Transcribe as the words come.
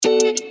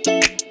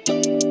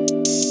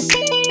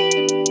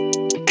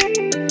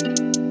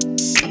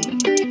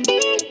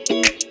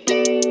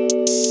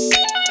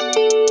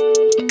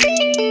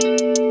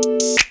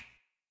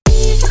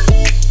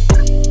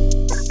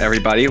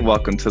Everybody,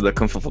 welcome to the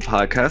Kumfuffle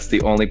Podcast, the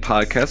only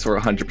podcast where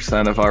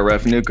 100% of our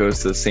revenue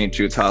goes to St.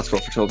 Jude's Hospital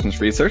for Children's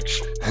Research.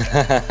 You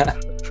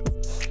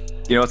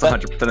know what's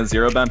 100% of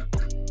zero, Ben?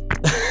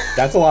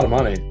 That's a lot of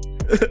money.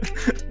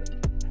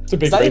 It's a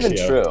big It's not ratio.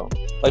 even true.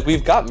 Like,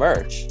 we've got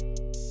merch.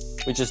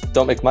 We just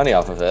don't make money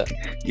off of it.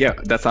 Yeah,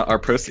 that's not our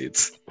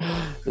proceeds.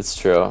 It's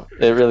true.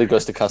 It really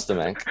goes to Custom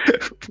Ink.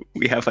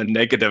 We have a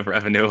negative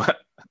revenue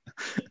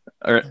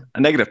or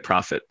a negative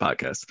profit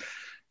podcast.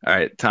 All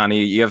right,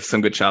 Tani, you have some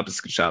good Shabbos.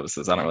 I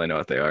don't really know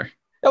what they are.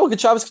 Yeah, well, good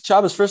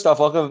Shabbos. First off,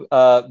 welcome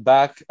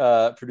back,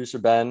 producer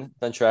Ben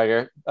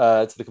Schrager,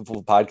 to the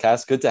Kumfuffle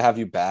Podcast. Good to have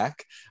you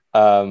back.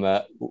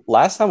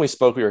 Last time we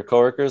spoke, we were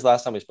coworkers.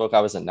 Last time we spoke,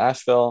 I was in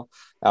Nashville.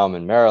 Now I'm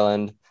in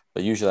Maryland,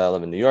 but usually I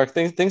live in New York.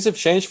 Things have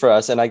changed for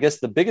us. And I guess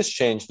the biggest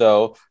change,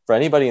 though, for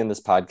anybody in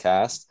this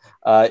podcast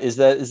is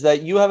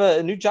that you have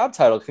a new job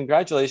title.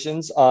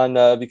 Congratulations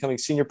on becoming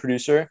senior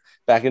producer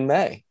back in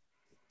May.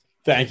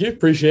 Thank you.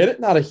 Appreciate it.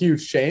 Not a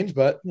huge change,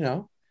 but, you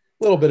know,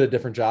 a little bit of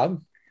different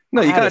job.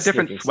 No, you I had got a a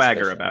different sneaking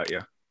swagger suspicion. about you.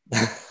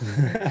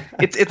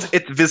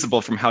 It's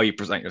visible from how you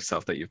present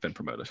yourself that you've been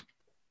promoted. Do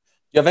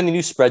you have any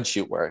new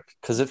spreadsheet work?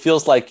 Because it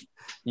feels like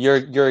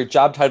your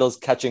job title is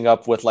catching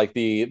up with like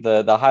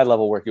the high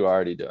level work you're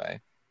already doing.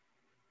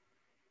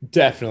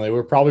 Definitely.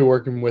 We're probably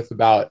working with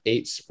about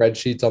 8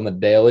 spreadsheets on the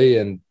daily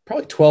and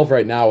probably 12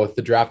 right now with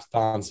the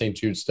Draftathon St.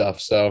 Jude stuff.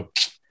 So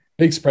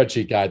big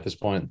spreadsheet guy at this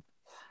point.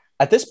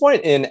 At this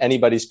point in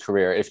anybody's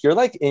career, if you're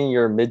like in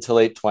your mid to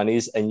late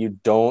 20s and you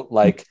don't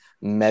like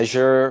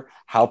measure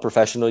how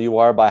professional you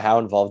are by how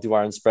involved you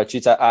are in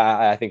spreadsheets,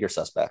 I think you're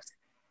suspect.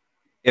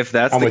 If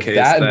that's I'm the with case,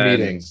 that then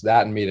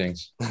in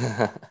meetings.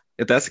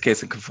 if that's the case,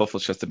 then Kumfuffle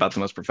is just about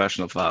the most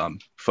professional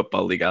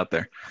football league out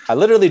there. I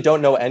literally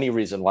don't know any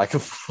reason why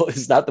Kumfuffle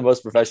is not the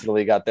most professional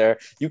league out there.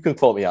 You can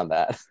quote me on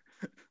that.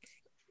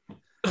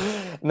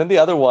 And then the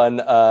other one,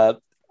 Tzeit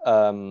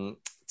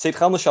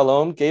Cham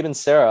L'Shalom, Gabe and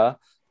Sarah,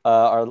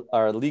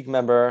 our league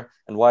member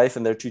and wife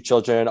and their 2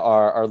 children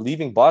are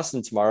leaving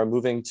Boston tomorrow,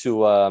 moving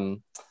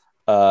to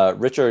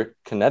Richard,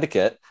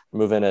 Connecticut,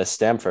 moving to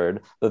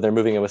Stamford. Though they're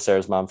moving in with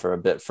Sarah's mom for a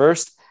bit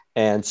first.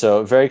 And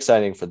so very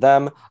exciting for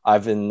them.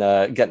 I've been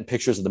getting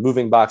pictures of the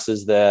moving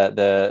boxes.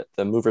 The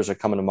movers are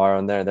coming tomorrow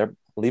and they're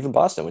leaving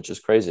Boston, which is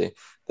crazy.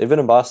 They've been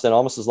in Boston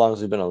almost as long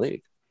as we've been in a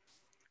league.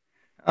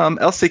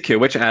 LCQ,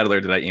 which Adler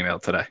did I email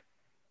today?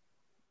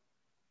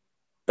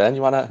 Ben,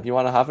 you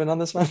wanna hop in on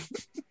this one?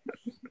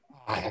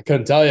 I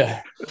couldn't tell you.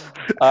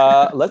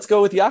 Let's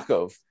go with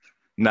Yaakov.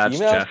 Not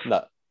Jeff.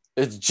 No,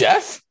 it's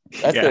Jeff.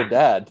 That's Yeah. their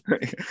dad.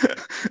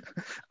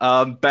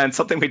 Ben,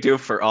 something we do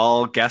for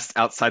all guests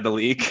outside the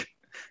league.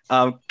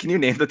 Can you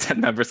name the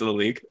 10 members of the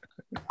league?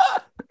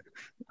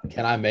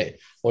 Can I make?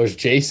 Well, there's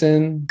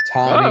Jason,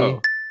 Tommy,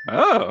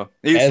 Oh,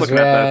 he's looking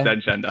at the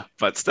agenda,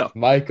 but still.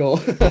 Michael.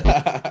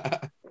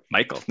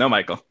 Michael. No,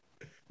 Michael.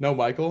 No,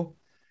 Michael.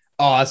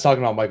 Oh, I was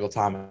talking about Michael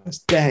Thomas.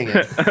 Dang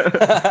it.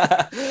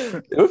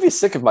 It would be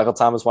sick if Michael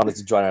Thomas wanted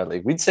to join our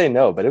league. We'd say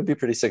no, but it would be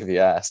pretty sick if he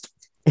asked.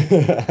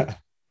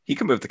 He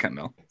can move to Kent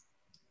Mill.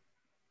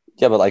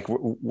 Yeah, but like,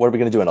 what are we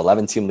going to do? An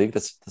 11-team league?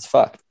 That's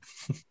fucked.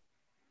 I'm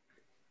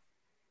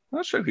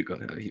not sure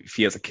if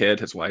he has a kid,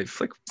 his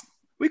wife. Like,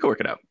 we could work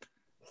it out.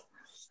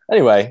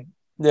 Anyway,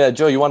 yeah,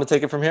 Joe, you want to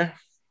take it from here?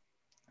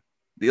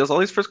 All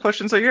these first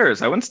questions are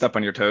yours. I wouldn't step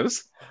on your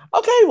toes.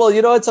 Okay, well,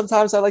 you know what?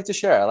 Sometimes I like to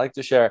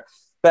share.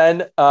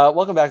 Ben,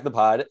 welcome back to the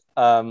pod.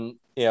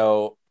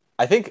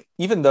 I think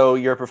even though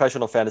you're a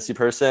professional fantasy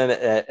person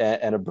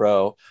and a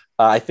bro,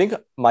 I think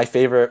my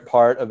favorite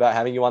part about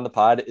having you on the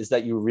pod is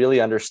that you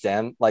really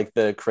understand like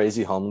the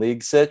crazy home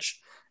league sitch.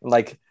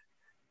 Like,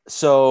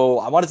 so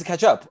I wanted to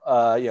catch up.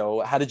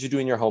 How did you do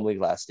in your home league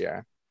last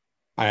year?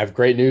 I have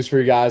great news for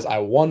you guys. I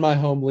won my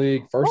home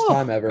league. First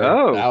time ever.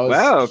 Oh, That was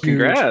wow. huge.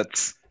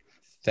 Congrats.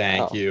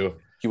 Thank you.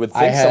 You would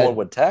think someone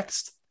would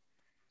text.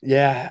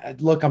 Yeah,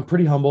 look, I'm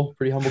pretty humble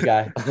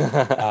guy.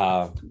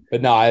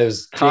 But no, I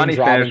was Connie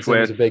James Robinson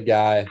was a big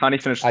guy. Connie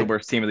finished the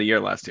worst team of the year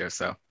last year,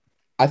 so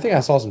I think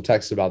I saw some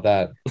texts about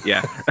that.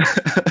 yeah.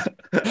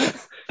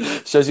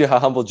 Shows you how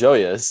humble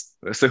Joey is.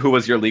 So who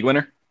was your league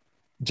winner?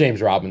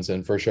 James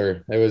Robinson, for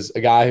sure. It was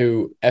a guy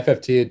who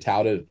FFT had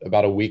touted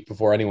about a week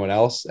before anyone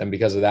else, and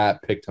because of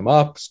that, picked him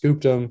up,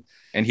 scooped him.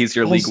 And he's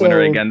your league winner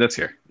again this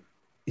year.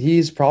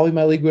 He's probably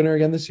my league winner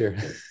again this year.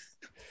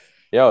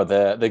 Yo,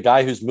 the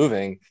guy who's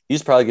moving,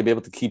 he's probably gonna be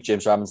able to keep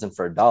James Robinson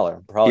for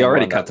 $1. He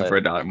already cut him for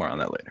 $1. More on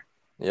that later.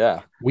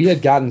 Yeah. We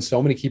had gotten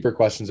so many keeper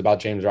questions about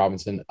James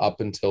Robinson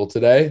up until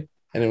today,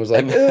 and it was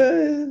like, I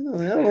don't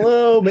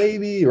know,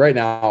 maybe. Right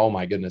now, oh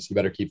my goodness, you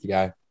better keep the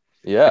guy.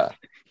 Yeah.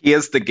 He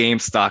is the game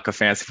stock of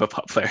fantasy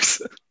football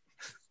players.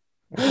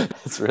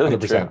 It's really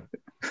 100%. true.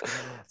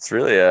 It's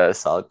really a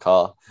solid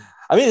call.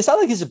 I mean, it's not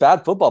like he's a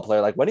bad football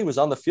player. Like when he was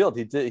on the field,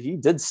 he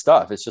did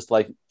stuff. It's just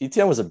like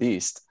ETN was a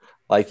beast.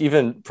 Like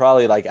even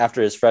probably like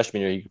after his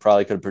freshman year, he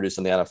probably could have produced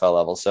on the NFL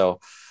level. So,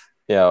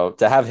 to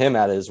have him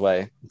out of his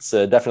way, it's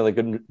definitely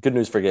good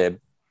news for Gabe.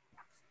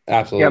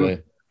 Absolutely. Yeah,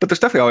 but there's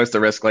definitely always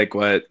the risk, like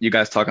what you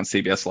guys talk on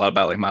CBS a lot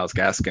about, like Myles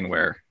Gaskin,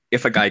 where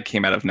if a guy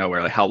came out of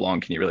nowhere, like how long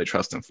can you really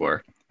trust him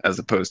for? As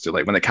opposed to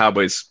like when the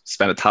Cowboys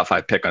spend a top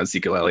 5 pick on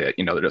Ezekiel Elliott,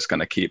 they're just going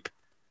to keep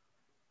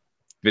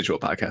visual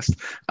podcast.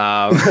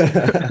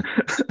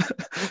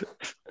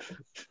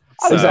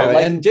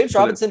 Like and James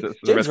Robinson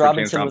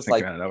was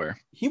like,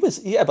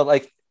 but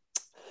like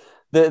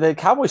the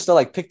Cowboys still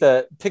like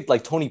picked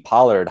like Tony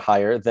Pollard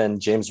higher than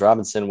James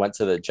Robinson went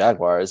to the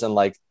Jaguars, and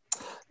like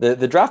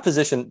the draft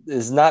position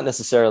is not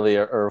necessarily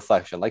a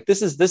reflection. Like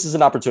this is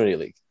an opportunity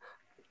league.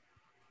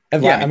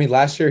 And I mean,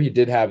 last year he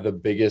did have the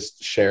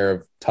biggest share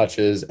of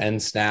touches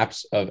and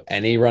snaps of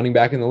any running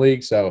back in the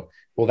league. So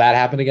will that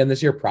happen again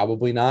this year?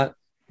 Probably not.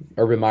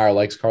 Urban Meyer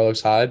likes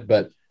Carlos Hyde,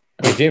 but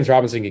I mean, James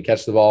Robinson can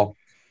catch the ball.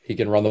 He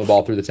can run the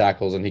ball through the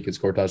tackles and he can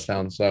score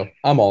touchdowns. So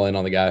I'm all in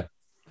on the guy.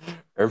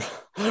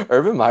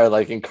 Urban Meyer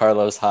liking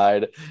Carlos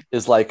Hyde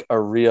is like a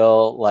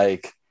real,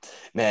 like,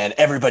 man,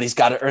 everybody's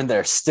got to earn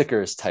their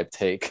stickers type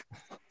take.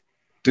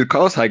 Did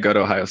Carlos Hyde go to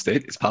Ohio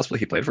State? It's possible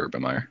he played for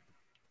Urban Meyer.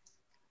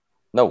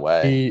 No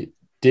way. He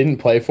didn't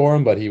play for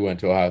him, but he went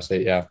to Ohio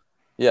State, yeah.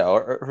 Yeah,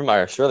 or Urban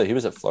Meyer. Surely he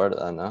was at Florida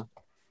then, no?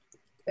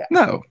 Yeah.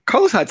 No,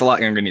 Carlos Hyde's a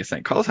lot younger than you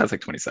think. Carlos Hyde's like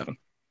 27.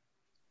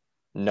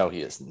 No, he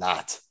is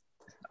not.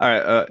 All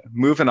right,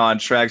 moving on.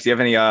 Shrags, do you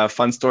have any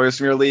fun stories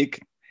from your league?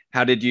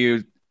 How did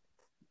you,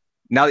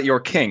 now that you're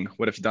king,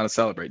 what have you done to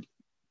celebrate?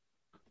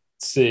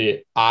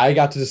 See, I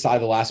got to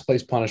decide the last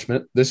place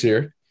punishment this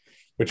year,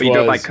 but you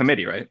do it by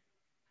committee, right?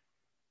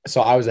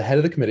 So I was ahead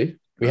of the committee.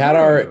 We had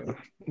our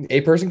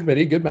 8-person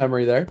committee. Good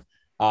memory there.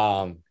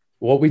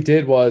 What we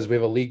did was we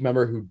have a league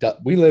member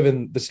we live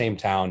in the same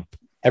town.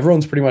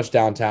 Everyone's pretty much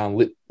downtown.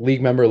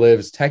 League member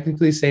lives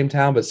technically same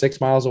town, but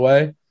 6 miles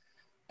away.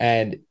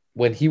 And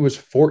when he was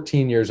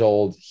 14 years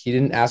old, he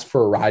didn't ask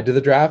for a ride to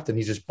the draft and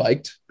he just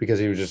biked because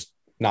he was just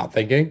not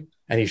thinking.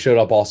 And he showed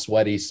up all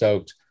sweaty,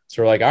 soaked.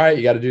 So we're like, all right,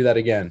 you got to do that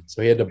again.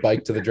 So he had to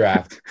bike to the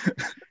draft.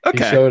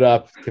 Okay. He showed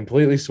up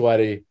completely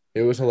sweaty.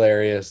 It was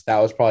hilarious. That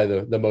was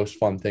probably the most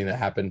fun thing that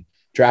happened.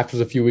 Draft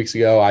was a few weeks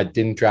ago. I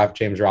didn't draft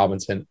James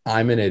Robinson.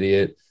 I'm an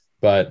idiot.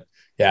 But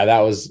yeah, that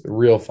was a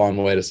real fun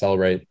way to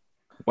celebrate.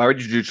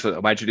 Why'd you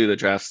do the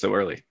draft so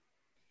early?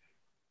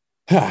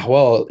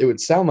 Well, it would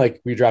sound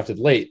like we drafted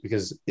late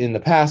because in the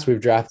past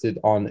we've drafted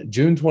on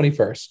June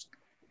 21st.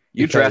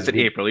 You drafted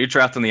April. You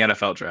drafted in the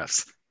NFL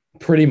drafts.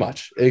 Pretty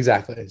much.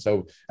 Exactly.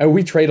 So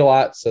we trade a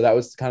lot. So that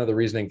was kind of the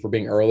reasoning for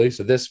being early.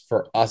 So this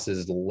for us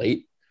is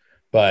late.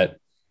 But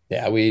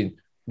yeah,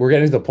 we're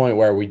getting to the point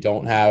where we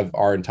don't have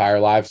our entire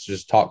lives to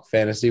just talk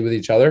fantasy with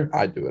each other.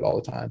 I do it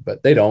all the time,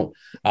 but they don't.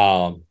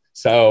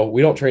 So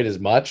we don't trade as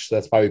much. So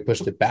that's why we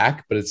pushed it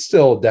back, but it's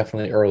still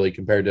definitely early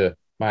compared to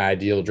my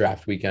ideal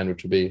draft weekend,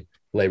 which would be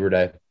Labor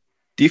Day.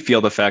 Do you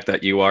feel the fact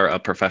that you are a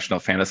professional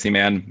fantasy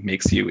man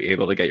makes you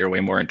able to get your way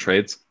more in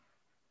trades?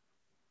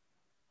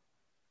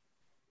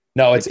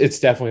 No, it's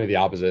definitely the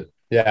opposite.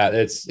 Yeah,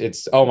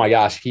 it's oh my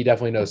gosh, he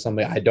definitely knows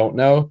something I don't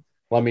know.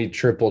 Let me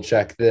triple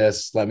check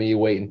this. Let me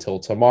wait until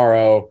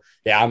tomorrow.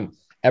 Yeah,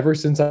 ever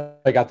since I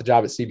got the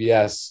job at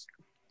CBS,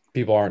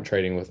 people aren't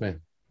trading with me.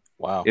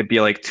 Wow. It'd be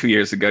like 2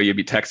 years ago, you'd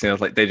be texting,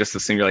 like they just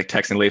assume you're like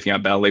texting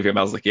Le'Veon Bell. Le'Veon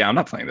Bell's like, yeah, I'm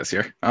not playing this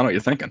year. I don't know what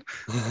you're thinking.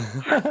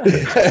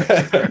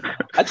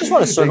 I just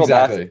want to circle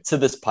back to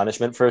this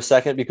punishment for a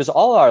second, because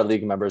all our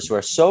league members who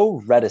are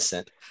so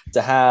reticent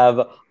to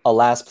have a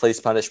last place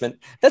punishment,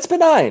 that's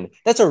benign.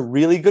 That's a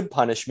really good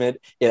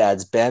punishment. It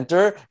adds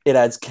banter. It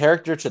adds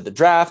character to the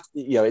draft.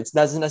 It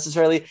doesn't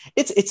necessarily,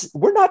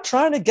 we're not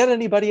trying to get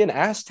anybody an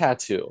ass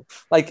tattoo.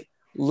 Like,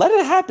 let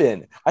it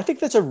happen. I think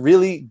that's a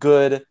really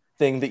good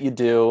thing that you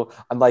do.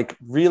 I'm like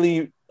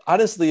really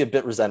honestly a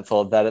bit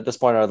resentful that at this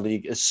point our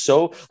league is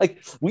so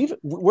like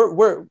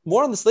we're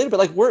more on this later, but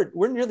like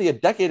we're nearly a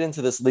decade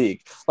into this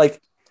league.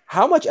 Like,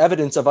 how much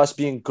evidence of us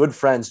being good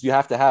friends do you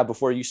have to have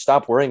before you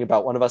stop worrying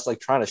about one of us like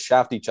trying to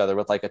shaft each other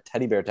with like a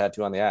teddy bear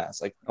tattoo on the ass?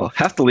 Like, well,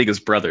 half the league is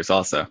brothers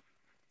also.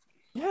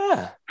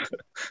 Yeah.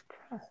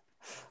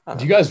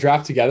 Do you guys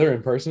draft together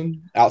in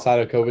person outside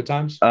of COVID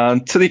times?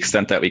 To the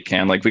extent that we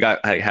can. Like, we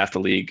got half the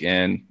league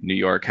in New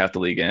York, half the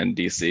league in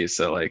DC.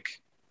 So like,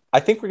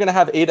 I think we're gonna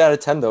have 8 out of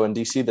 10 though in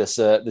DC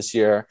this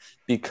year,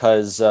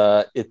 because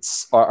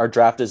it's our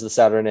draft is the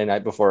Saturday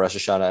night before Rosh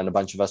Hashanah, and a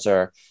bunch of us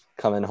are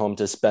coming home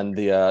to spend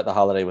the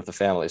holiday with the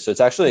family. So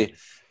it's actually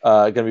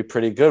gonna be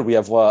pretty good. We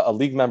have a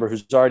league member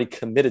who's already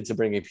committed to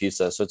bringing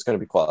pizza, so it's gonna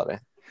be quality.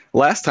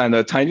 Last time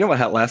though, Ty, you know what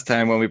happened last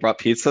time when we brought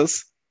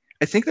pizzas?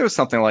 I think there was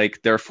something like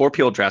there were 4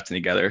 people drafting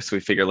together. So we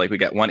figured like we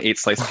got 1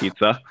 8-slice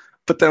pizza,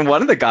 but then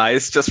one of the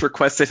guys just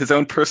requested his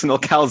own personal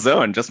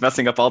calzone, just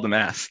messing up all the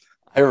math.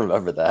 I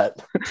remember that.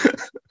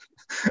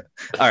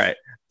 All right.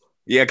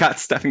 Yeah, got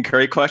Stephen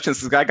Curry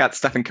questions. This guy got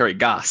Stephen Curry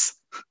goss.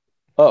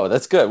 Oh,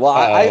 that's good. Well,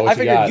 I What you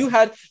figured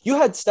got? you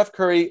had Steph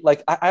Curry.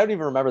 Like I don't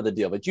even remember the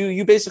deal, but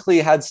you basically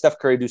had Steph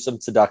Curry do some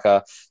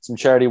tzedakah, some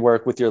charity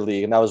work with your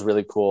league, and that was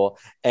really cool.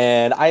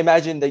 And I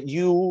imagine that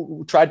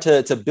you tried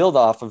to build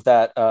off of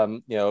that,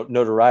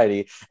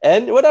 notoriety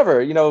and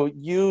whatever.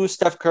 You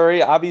Steph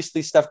Curry.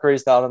 Obviously, Steph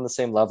Curry's not on the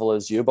same level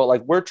as you, but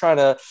like we're trying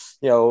to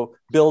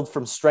build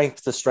from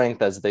strength to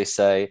strength, as they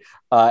say.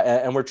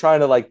 And we're trying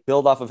to like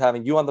build off of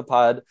having you on the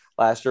pod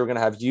last year. We're going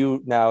to have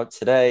you now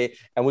today,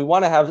 and we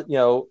want to have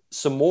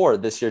some more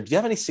this year. Do you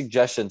have any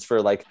suggestions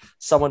for like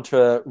someone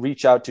to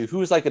reach out to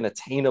who's like an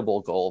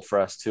attainable goal for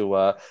us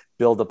to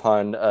build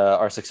upon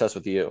our success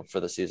with you for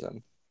the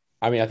season?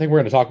 I mean, I think we're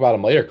going to talk about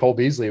him later. Cole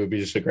Beasley would be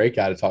just a great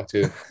guy to talk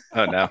to.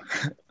 Oh no.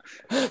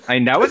 I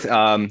mean, now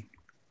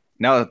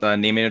that the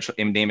name,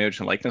 image,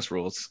 and likeness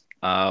rules,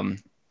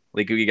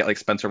 like we get like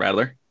Spencer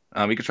Rattler.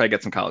 We could try to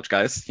get some college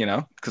guys,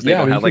 because they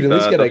don't have like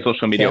the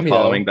social media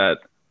following that.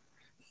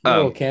 A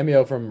little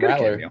cameo from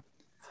Rattler. Cameo.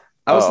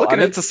 I was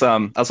looking at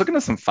some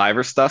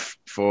Fiverr stuff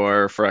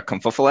for a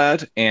Kumfuffle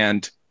ad,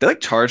 and they like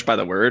charge by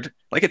the word.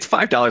 Like it's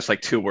 $5 for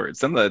like 2 words.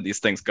 Then these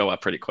things go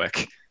up pretty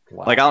quick.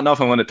 Wow. Like I don't know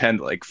if I want to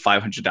spend like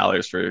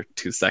 $500 for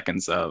 2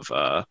 seconds of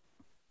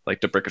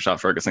like the Brickashot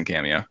Ferguson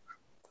cameo.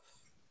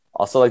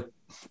 Also, like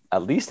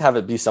at least have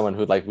it be someone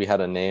who like we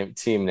had a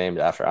team named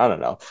after. I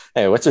don't know.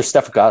 Hey, what's your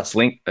Steph Goss?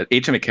 Link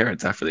HM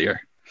McCarron's after the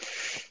year.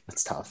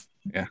 That's tough.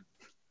 Yeah.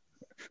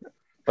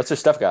 What's your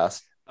Steph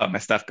Goss? Oh, my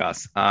Steph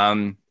Goss.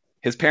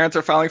 His parents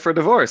are filing for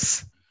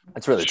divorce.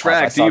 That's really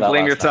tough. Do you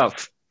blame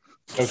yourself?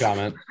 No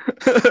comment.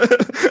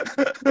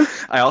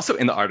 I also,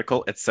 in the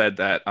article, it said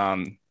that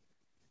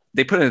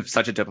they put it in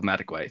such a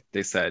diplomatic way.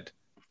 They said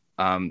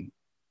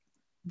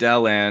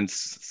Dell and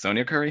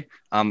Sonia Curry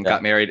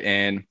got married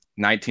in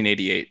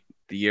 1988,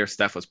 the year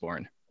Steph was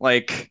born.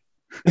 Like,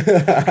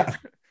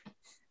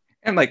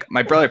 and like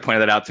my brother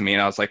pointed that out to me,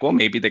 and I was like, well,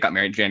 maybe they got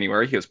married in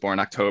January. He was born in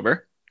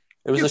October.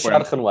 It was a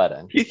shotgun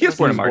wedding. He was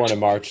born in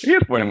March. He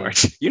was born in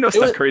March. You know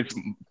Steph Curry's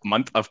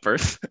month of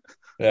birth?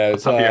 Yeah,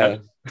 it was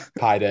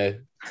Pi Day.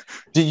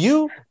 Did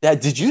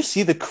you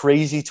see the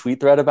crazy tweet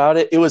thread about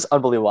it? It was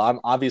unbelievable. I'm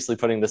obviously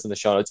putting this in the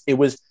show notes. It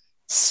was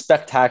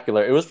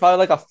spectacular. It was probably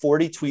like a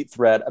 40 tweet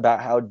thread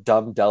about how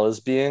dumb Dell is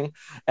being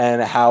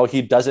and how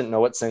he doesn't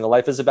know what single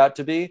life is about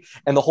to be.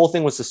 And the whole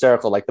thing was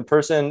hysterical. Like the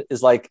person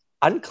is like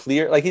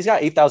unclear. Like he's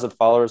got 8,000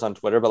 followers on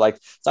Twitter, but like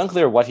it's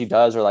unclear what he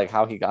does or like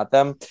how he got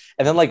them.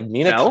 And then like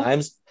Mina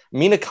Kimes,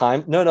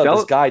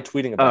 this guy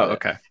tweeting about it.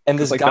 Okay. And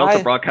this like guy,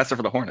 Dell's a broadcaster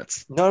for the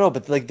Hornets. No,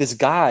 but like this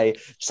guy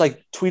just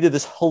like tweeted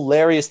this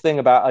hilarious thing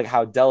about like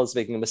how Dell is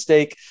making a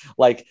mistake.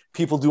 Like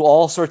people do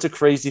all sorts of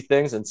crazy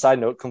things. And side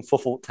note,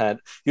 Kumfuffle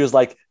tent. He was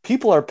like,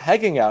 people are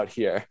pegging out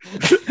here.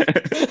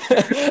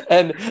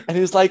 and he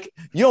was like,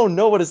 you don't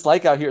know what it's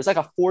like out here. It's like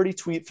a 40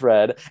 tweet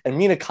thread. And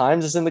Mina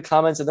Kimes is in the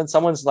comments. And then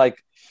someone's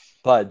like,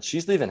 bud,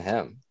 she's leaving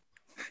him.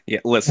 Yeah,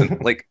 listen,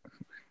 like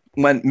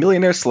when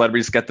millionaire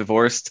celebrities get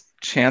divorced,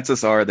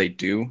 chances are they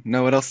do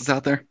know what else is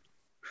out there.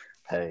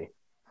 Hey,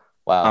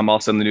 wow. I'm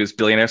also in the news.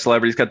 Billionaire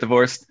celebrities get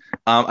divorced.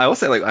 I will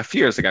say, like a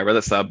few years ago, I read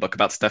this book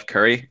about Steph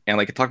Curry, and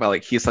like it talked about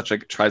like he's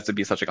tries to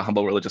be such like a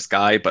humble religious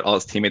guy, but all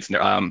his teammates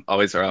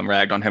always are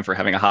ragged on him for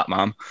having a hot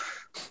mom.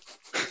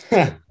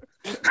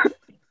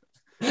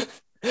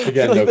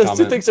 Again, like no those comment.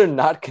 two things are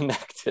not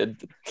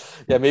connected.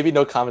 Yeah, maybe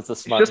no comments. The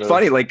smart. It's just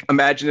funny. Like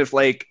imagine if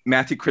like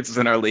Matthew Kritz is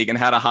in our league and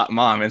had a hot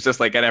mom. It's just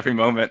like at every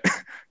moment,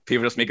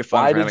 people just making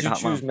fun. Why of did you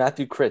choose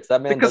Matthew Kritz?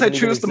 That man. Because I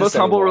choose the most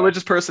humble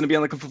religious person to be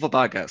on the Kumfuffle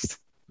podcast.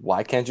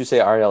 Why can't you say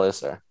Ariel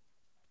Isser?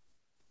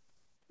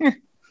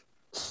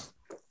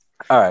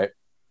 All right.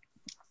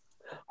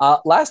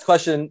 Last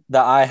question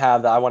that I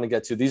have that I want to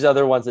get to. These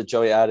other ones that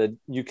Joey added,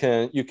 you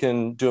can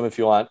do them if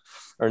you want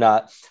or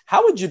not.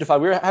 How would you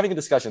define? We were having a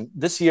discussion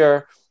this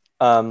year.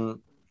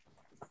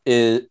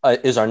 Is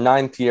our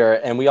 9th year,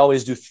 and we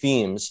always do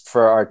themes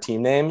for our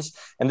team names.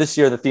 And this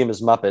year the theme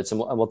is Muppets, and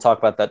we'll talk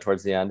about that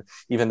towards the end.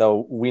 Even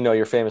though we know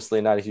you're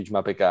famously not a huge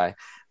Muppet guy,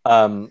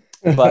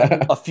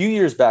 but a few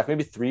years back,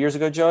 maybe 3 years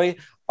ago, Joey,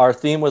 our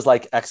theme was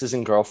like exes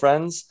and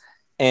girlfriends,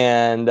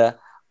 and a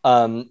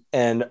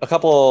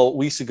couple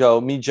weeks ago,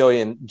 me, Joey,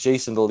 and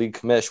Jason, the league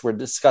commish, were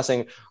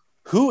discussing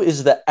who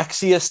is the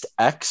exiest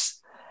ex.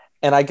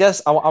 And I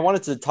guess I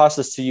wanted to toss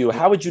this to you.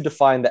 How would you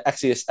define the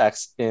exiest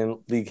ex in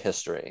league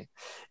history?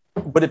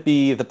 Would it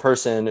be the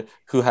person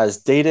who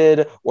has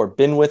dated or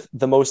been with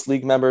the most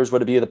league members?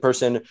 Would it be the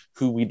person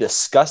who we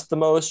discussed the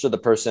most, or the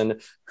person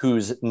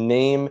whose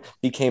name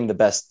became the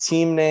best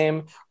team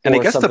name? And I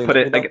guess to put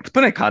it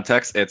in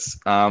context, it's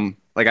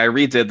like I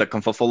redid the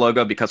Kumfuffle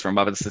logo because for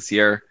Muppets this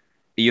year,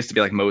 it used to be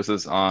like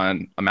Moses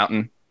on a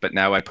mountain, but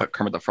now I put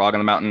Kermit the Frog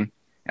on the mountain.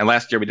 And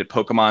last year we did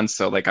Pokemon,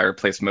 so like I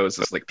replaced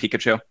Moses like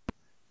Pikachu.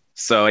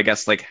 So I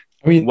guess like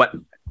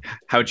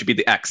how would you be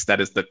the X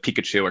that is the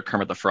Pikachu or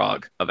Kermit the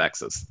Frog of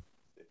X's?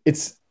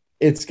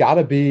 It's got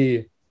to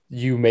be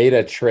you made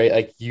a trade,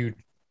 like you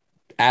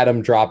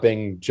Adam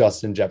dropping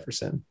Justin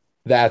Jefferson.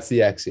 That's the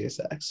Exiest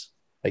X.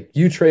 Like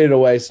you traded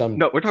away some.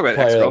 No, we're talking about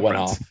player ex that went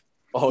off.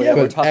 Oh yeah,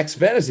 but ex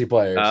fantasy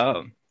players.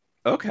 Oh,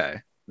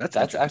 okay.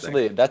 That's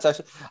interesting.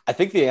 actually. I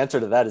think the answer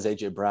to that is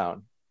AJ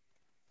Brown.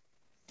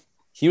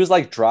 He was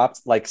like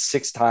dropped like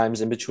 6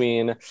 times in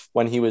between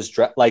when he was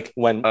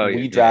when Oh, we yeah,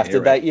 you're drafted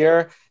right. that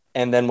year,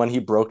 and then when he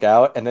broke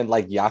out, and then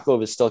like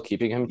Yaakov is still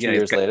keeping him two Yeah, he's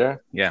years got,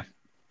 later. yeah.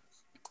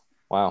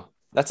 Wow,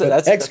 But that's a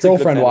good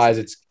ex-girlfriend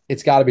fantasy. wise,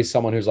 it's got to be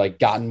someone who's like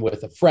gotten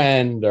with a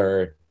friend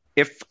or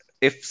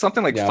If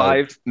something like you know,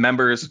 5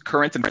 members,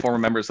 current and former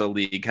members of the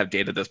league, have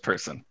dated this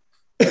person,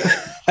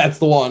 that's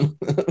the one.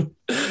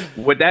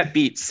 would that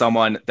beat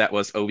someone that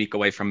was a week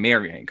away from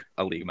marrying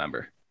a league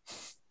member?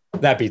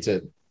 That beats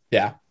it.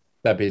 Yeah,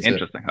 that beats it.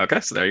 Interesting.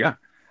 Okay, so there you go.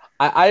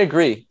 I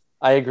agree.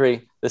 I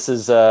agree. This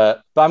is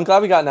but I'm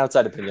glad we got an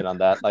outside opinion on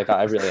that. Like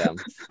I really am.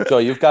 Joe,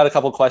 you've got a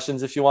couple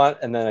questions if you want,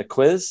 and then a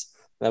quiz,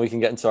 and then we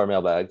can get into our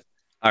mailbag.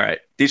 All right,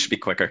 these should be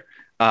quicker.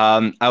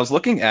 I was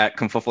looking at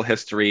Confuffle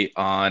history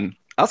on.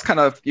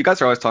 You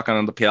guys are always talking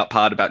on the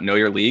pod about know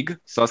your league.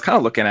 So I was kind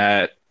of looking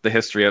at the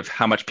history of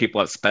how much people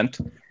have spent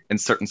in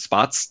certain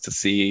spots to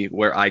see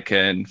where I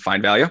can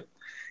find value.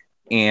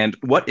 And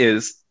what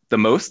is the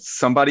most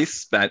somebody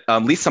spent,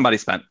 least somebody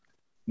spent?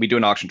 We do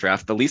an auction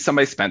draft. The least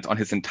somebody spent on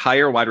his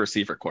entire wide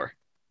receiver core.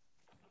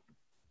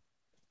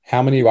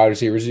 How many wide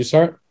receivers do you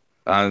start?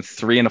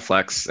 3 in a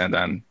flex, and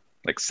then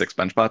like 6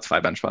 bench spots,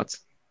 5 bench spots.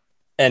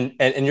 And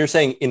you're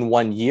saying in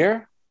 1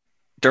 year?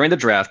 During the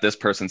draft, this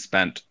person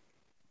spent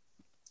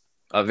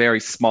a very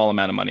small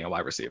amount of money on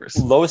wide receivers.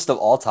 Lowest of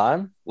all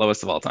time?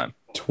 Lowest of all time.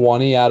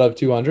 20 out of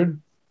 200.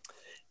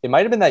 It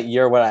might have been that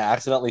year when I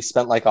accidentally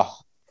spent like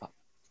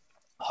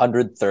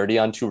 130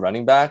 on 2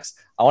 running backs.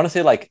 I want to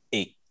say like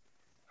 8.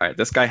 All right,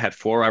 this guy had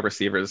 4 wide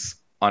receivers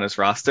on his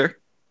roster,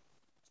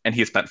 and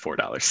he spent $4.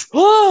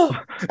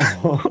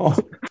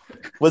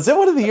 Was it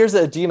one of the years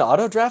that Dean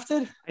auto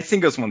drafted? I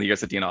think it was one of the years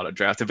that Dean auto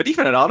drafted, but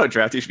even an auto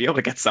draft, you should be able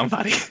to get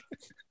somebody.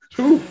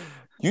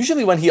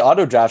 Usually when he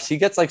auto drafts, he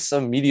gets like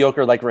some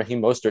mediocre like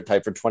Raheem Mostert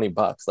type for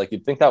 $20. Like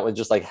you'd think that would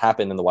just like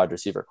happen in the wide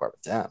receiver core.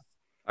 But damn.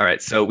 All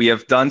right, so we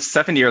have done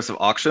 7 years of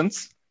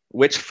auctions.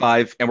 Which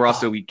 5? And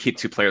we keep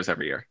 2 players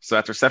every year. So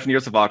after 7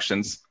 years of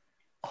auctions,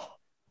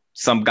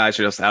 some guys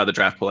are just out of the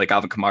draft pool. Like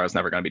Alvin Kamara is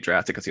never going to be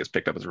drafted because he was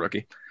picked up as a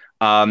rookie.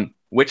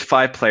 Which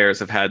 5 players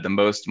have had the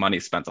most money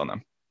spent on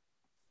them?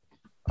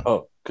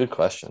 Oh, good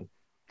question.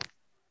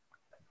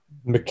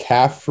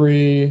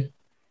 McCaffrey.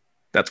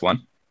 That's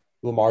one.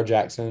 Lamar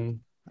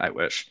Jackson. I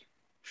wish.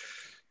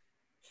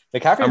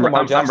 McCaffrey and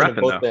Lamar Jackson have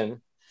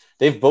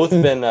both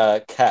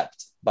been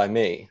kept by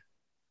me.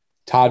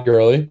 Todd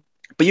Gurley.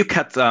 But you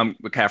kept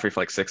McCaffrey for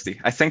like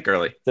 60. I think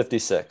Gurley.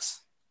 56.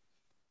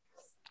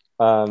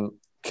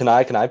 Can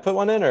I put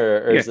one in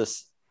or is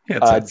this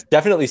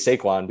definitely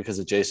Saquon because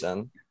of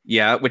Jason?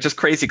 Yeah, which is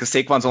crazy because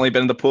Saquon's only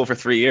been in the pool for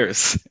 3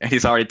 years and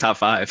he's already top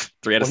 5.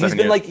 3 out of 7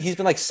 years. He's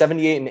been like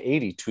 78 and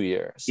 80 2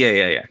 years.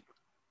 Yeah.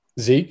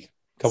 Zeke,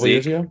 a couple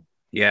years ago.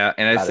 Yeah,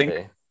 and I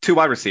think 2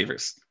 wide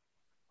receivers.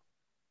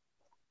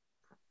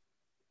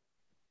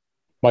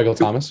 Michael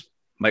Thomas.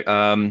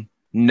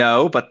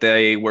 No, but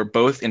they were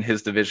both in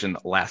his division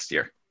last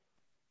year.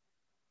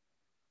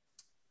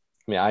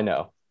 I mean, I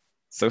know.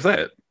 So is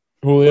that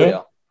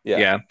Julio?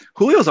 Yeah.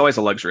 Julio's always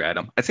a luxury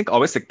item. I think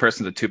always the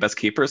person the 2 best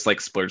keepers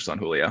like splurges on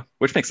Julio,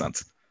 which makes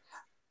sense.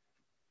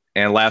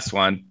 And last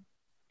one,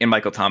 in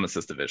Michael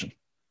Thomas's division.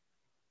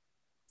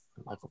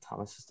 Michael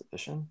Thomas's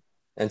division?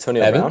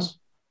 Antonio Evans?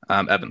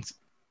 Brown? Evans.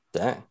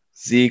 Dang.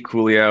 Zeke,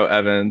 Julio,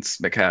 Evans,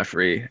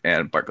 McCaffrey,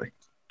 and Barkley.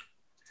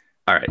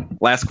 All right,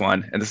 last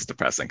one, and this is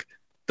depressing.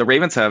 The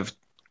Ravens have,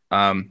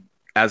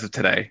 as of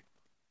today,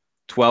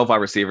 12 wide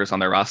receivers on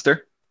their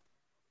roster.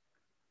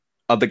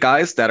 Of the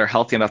guys that are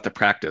healthy enough to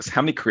practice,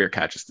 how many career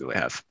catches do they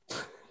have?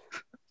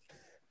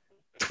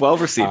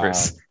 12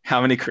 receivers.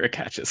 How many career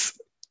catches?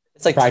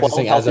 It's like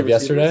practicing as of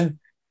yesterday?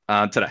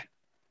 Today.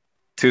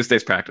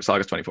 Tuesday's practice,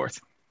 August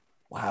 24th.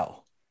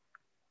 Wow.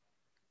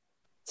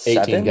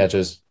 18 7?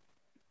 catches.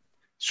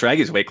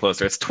 Schraggy's way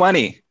closer. It's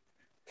 20.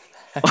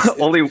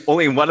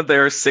 only one of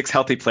their 6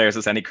 healthy players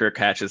has any career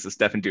catches is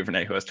Devin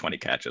Duvernay, who has 20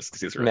 catches because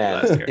he was rookie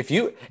last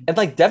year.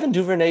 Like Devin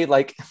Duvernay,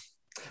 like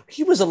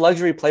he was a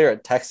luxury player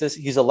at Texas.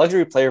 He's a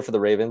luxury player for the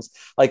Ravens.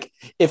 Like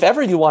if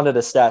ever you wanted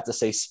a stat to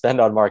say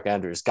spend on Mark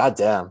Andrews,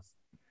 goddamn.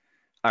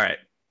 All right.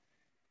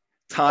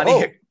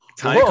 Tani a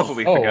couple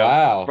weeks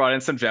ago brought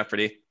in some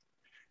Jeopardy.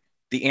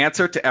 The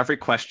answer to every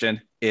question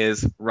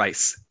is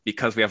Rice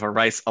because we have a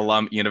Rice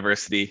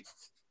University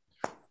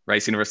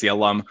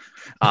alum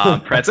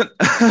present.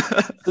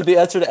 So the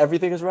answer to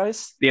everything is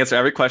Rice? The answer to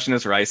every question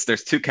is Rice.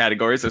 There's 2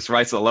 categories. There's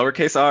Rice with a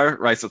lowercase r,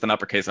 Rice with an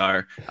uppercase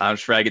r.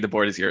 Schraggy, the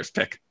board is yours.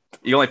 Pick.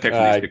 You only pick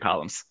from these 2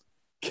 columns.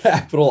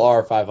 Capital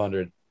R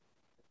 500.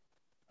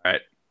 All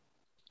right.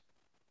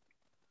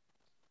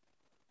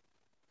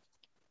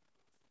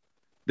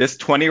 This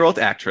 20-year-old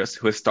actress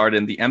who has starred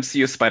in the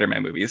MCU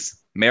Spider-Man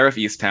movies, Mayor of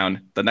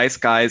Easttown, The Nice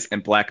Guys,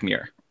 and Black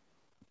Mirror.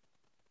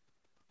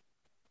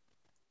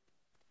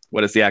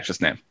 What is the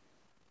actress name?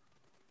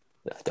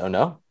 I don't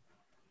know.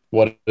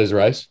 What is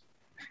Rice?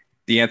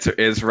 The answer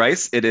is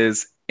Rice. It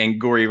is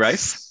Angourie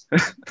Rice.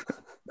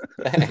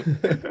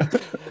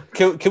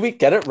 Can we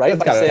get it right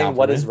by saying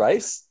what is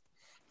Rice?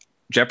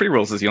 Jeopardy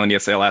rules is you only need to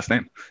say a last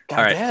name. God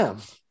All right. damn.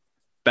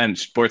 Ben,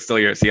 board's still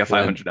yours. You have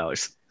Win.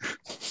 $500.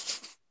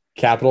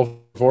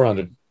 Capital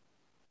 400.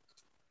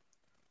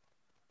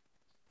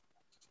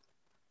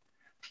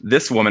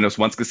 This woman was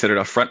once considered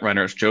a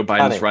front-runner as Joe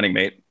Biden's Honey. running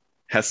mate,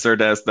 has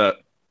served as the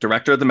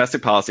Director of the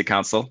Domestic Policy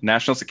Council,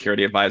 National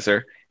Security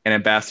Advisor, and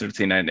Ambassador to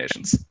the United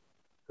Nations.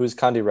 Who's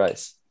Condi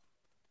Rice?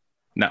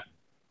 No.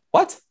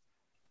 What?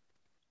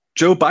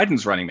 Joe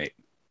Biden's running mate.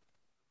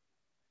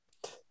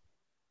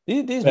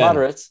 These Ben.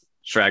 moderates.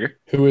 Schrager.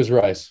 Who is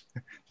Rice?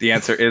 The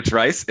answer is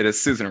Rice. It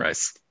is Susan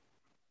Rice.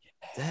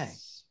 Dang.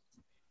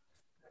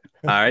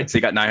 All right, so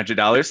you got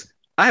 $900.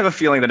 I have a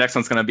feeling the next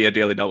one's going to be a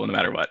daily double no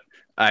matter what.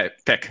 All right,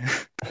 pick.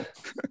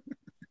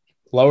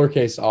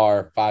 Lowercase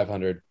r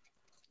 500.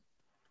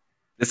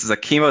 This is a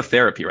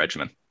chemotherapy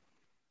regimen.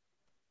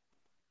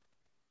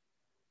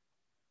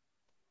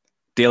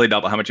 Daily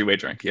double, how much are you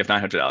wagering? You have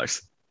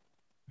 $900.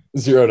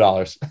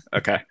 $0.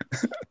 Okay.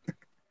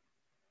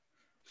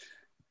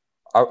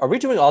 Are we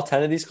doing all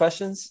 10 of these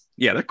questions?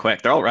 Yeah, they're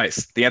quick. They're all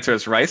rice. The answer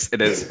is rice.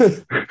 It is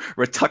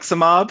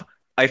rituximab,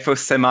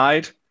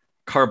 ifosfamide,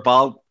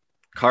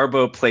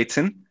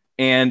 carboplatin,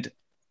 and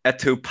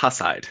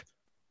etoposide.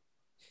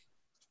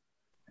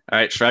 All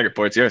right, Schrager,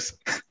 board's yours.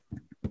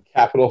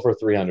 Capital for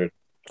 300.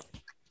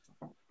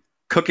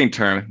 Cooking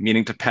term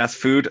meaning to pass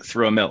food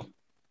through a mill.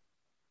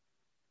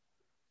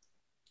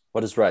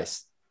 What is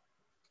rice?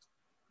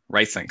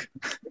 Ricing.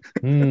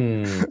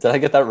 Did I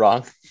get that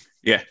wrong?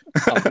 Yeah.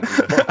 All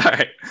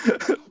right.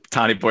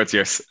 Tani, board's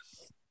yours.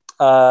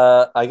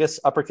 I guess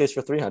uppercase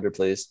for 300,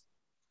 please.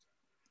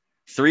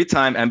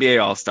 Three-time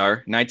NBA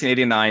All-Star,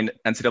 1989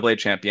 NCAA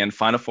champion,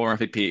 Final Four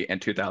MVP,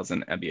 and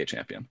 2000 NBA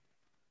champion.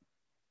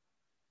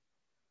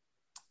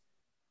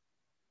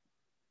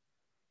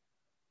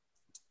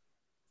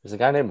 There's a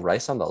guy named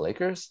Rice on the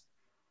Lakers?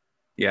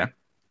 Yeah.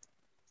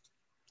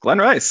 Glenn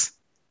Rice.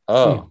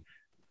 Oh.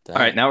 All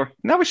right,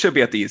 now we should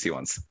be at the easy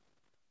ones.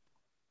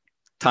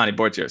 Tani,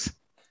 board's yours.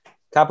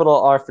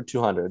 Capital R for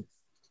 200.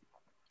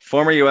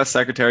 Former U.S.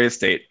 Secretary of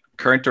State,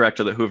 current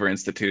director of the Hoover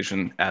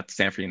Institution at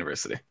Stanford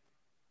University.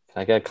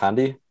 Can I get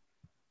Condi?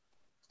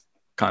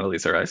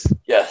 Condoleezza Rice.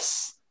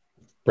 Yes.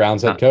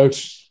 Browns head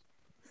coach.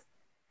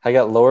 I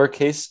got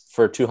lowercase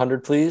for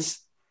 200,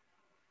 please.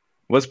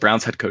 What's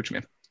Brown's head coach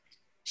mean?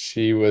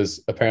 She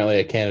was apparently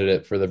a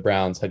candidate for the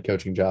Browns head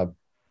coaching job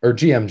or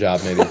GM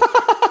job, maybe.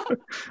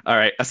 All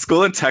right, a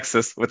school in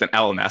Texas with an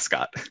owl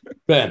mascot.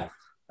 Ben,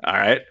 All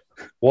right.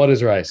 what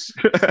is Rice?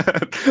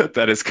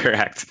 That is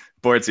correct.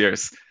 Board's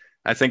yours.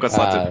 I think what's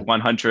left is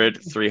 100,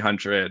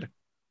 300,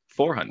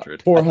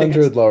 400.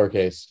 400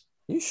 lowercase.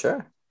 You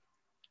sure?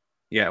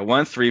 Yeah,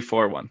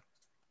 1341.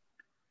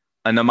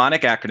 A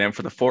mnemonic acronym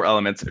for the four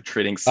elements of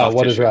treating soft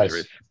What is tissue rice?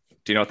 injuries.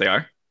 Do you know what they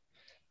are?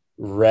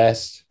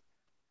 Rest.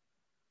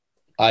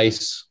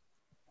 Ice.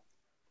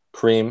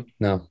 Cream.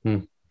 No.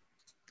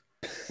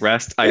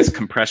 Rest, ice,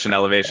 compression,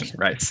 elevation.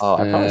 Right. Oh,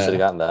 I probably Yeah. should have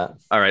gotten that.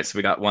 All right, so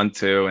we got 1,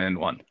 2, and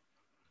 1.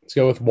 Let's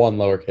go with one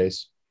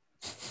lowercase.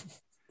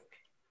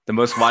 The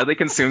most widely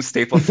consumed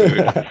staple food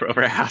for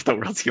over half the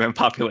world's human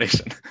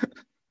population.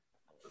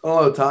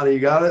 Oh, Tani, you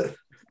got it?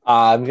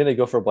 I'm going to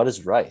go for what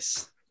is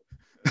rice?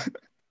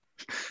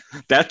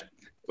 That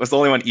was the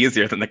only one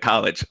easier than the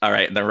college. All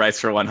right, and then Rice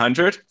for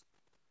 100.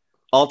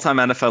 All-time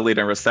NFL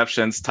leader in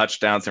receptions,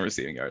 touchdowns, and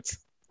receiving yards.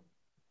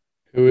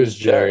 Who is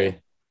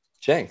Jerry?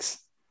 Jenks.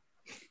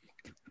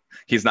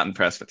 He's not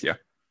impressed with you.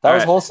 That All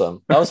was right.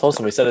 wholesome. That was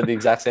wholesome. We said it at the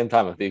exact same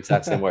time with the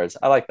exact same words.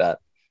 I like that.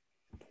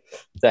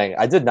 Dang,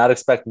 I did not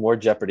expect more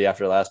Jeopardy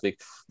after last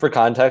week. For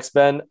context,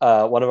 Ben,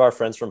 one of our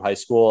friends from high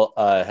school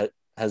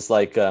has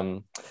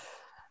done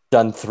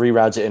 3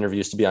 rounds of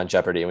interviews to be on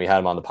Jeopardy, and we had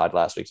him on the pod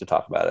last week to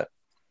talk about it.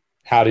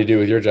 How'd he do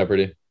with your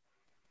Jeopardy?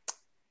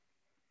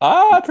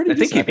 Pretty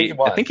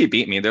decent. I think he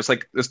beat me. There's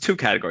 2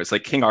 categories,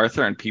 like King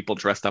Arthur and people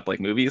dressed up like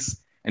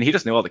movies, and he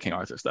just knew all the King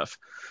Arthur stuff.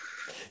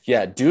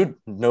 Yeah, dude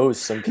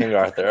knows some King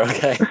Arthur.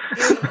 Okay.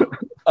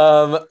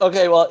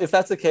 Okay. Well, if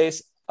that's the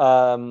case,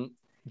 Joe,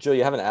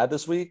 you have an ad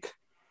this week?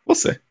 We'll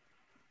see.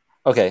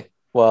 Okay.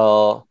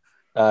 Well,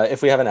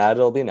 if we have an ad,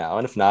 it'll be now.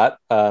 And if not,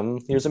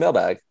 here's a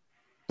mailbag.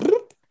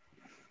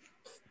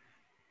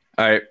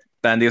 All right,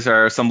 Ben, these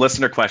are some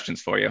listener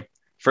questions for you.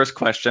 First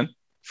question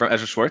from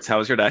Ezra Schwartz. How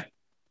was your day?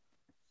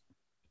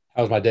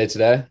 How was my day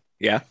today?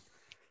 Yeah.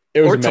 It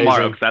was Or amazing.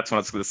 tomorrow, because that's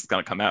when this is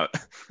going to come out.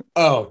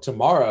 Oh,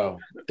 tomorrow.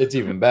 It's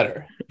even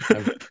better.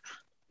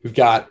 We've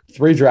got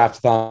 3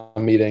 draftathon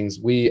meetings.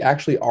 We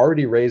actually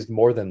already raised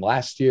more than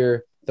last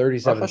year,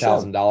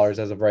 $37,000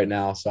 as of right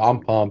now. So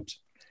I'm pumped,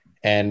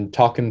 and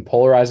talking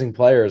polarizing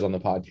players on the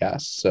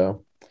podcast.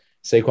 So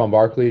Saquon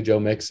Barkley, Joe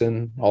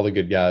Mixon, all the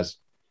good guys.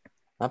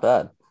 Not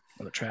bad.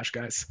 The trash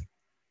guys.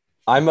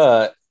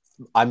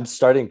 I'm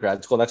starting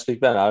grad school next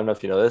week, Ben. I don't know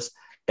if you know this.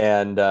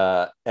 And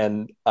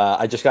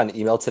I just got an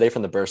email today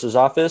from the bursar's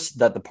office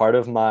that the part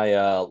of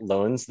my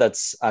loans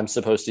I'm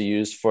supposed to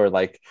use for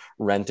like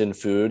rent and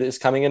food is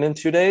coming in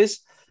 2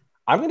 days.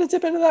 I'm going to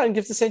dip into that and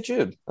give to St.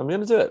 Jude. I'm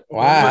going to do it.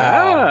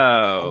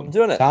 Wow. I'm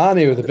doing it.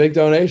 Tani with a big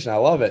donation. I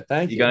love it.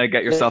 Thank you. You going to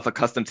get yourself a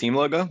custom team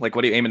logo? Like,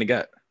 what are you aiming to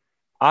get?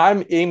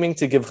 I'm aiming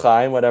to give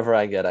Chaim whatever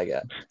I get.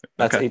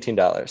 That's Okay.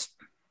 $18.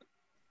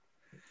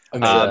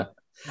 Amazing.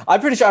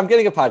 I'm pretty sure I'm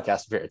getting a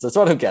podcast appearance. That's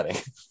what I'm getting.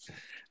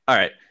 All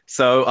right.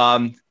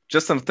 So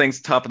just some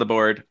things top of the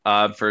board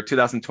for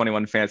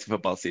 2021 fantasy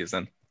football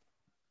season.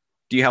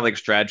 Do you have like a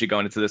strategy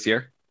going into this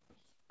year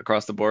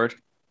across the board?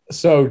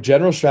 So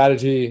general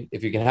strategy,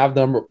 if you can have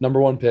number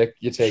one pick,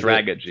 you take it.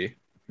 Strategy.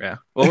 Yeah.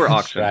 Well, we're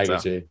auction.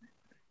 Strategy.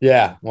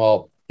 Yeah.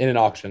 Well, in an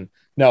auction.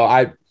 No,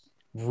 I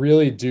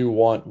really do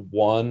want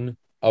one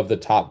of the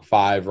top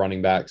 5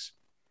 running backs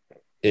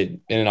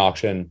in an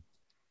auction.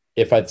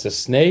 If it's a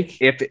snake,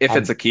 if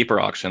it's a keeper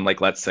auction, like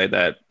let's say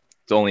that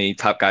the only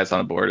top guys on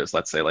the board is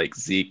let's say like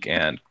Zeke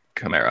and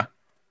Kamara.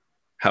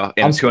 And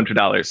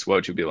 $200, what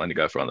would you be willing to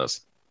go for on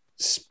those?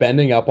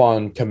 Spending up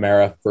on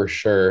Kamara for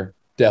sure.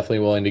 Definitely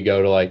willing to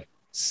go to like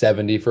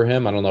 70 for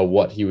him. I don't know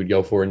what he would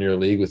go for in your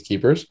league with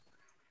keepers.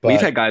 But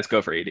we've had guys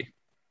go for 80.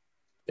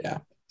 Yeah.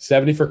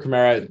 70 for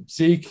Kamara.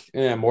 Zeke,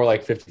 more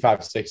like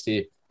 55,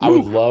 60. I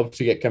would love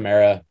to get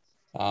Kamara.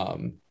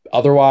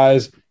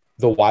 Otherwise,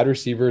 the wide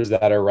receivers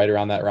that are right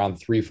around that round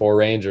 3-4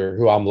 range are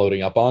who I'm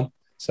loading up on.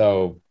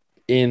 So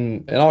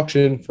in an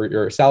auction for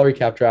your salary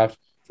cap draft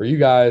for you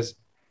guys,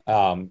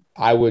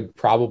 I would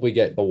probably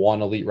get the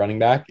one elite running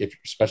back,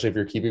 especially if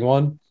you're keeping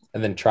one,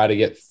 and then try to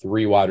get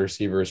 3 wide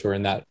receivers who are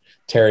in that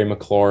Terry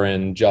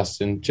McLaurin,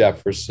 Justin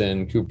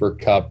Jefferson, Cooper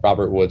Kupp,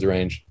 Robert Woods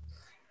range.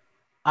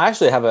 I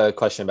actually have a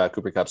question about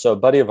Cooper Kupp. So a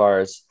buddy of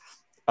ours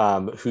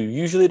who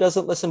usually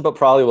doesn't listen, but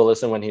probably will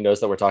listen when he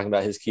knows that we're talking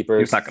about his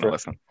keepers. He's not going to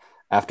listen.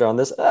 After on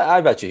this, I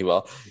bet you he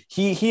will.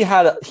 He's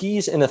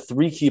in a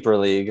 3-keeper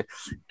league,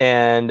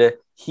 and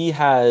he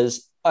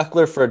has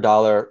Eckler for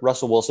 $1,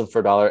 Russell Wilson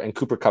for $1, and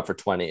Cooper Kupp for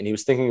 20. And he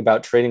was thinking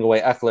about trading away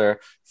Eckler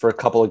for a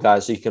couple of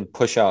guys so he can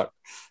push out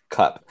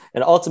Kupp.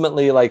 And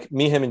ultimately, like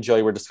me, him, and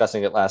Joey were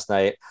discussing it last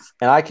night,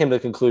 and I came to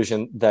the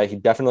conclusion that he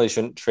definitely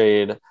shouldn't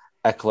trade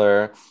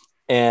Eckler.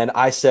 And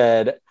I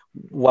said,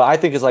 what I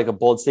think is like a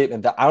bold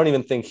statement, that I don't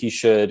even think he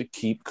should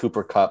keep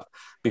Cooper Kupp,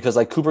 because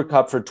like Cooper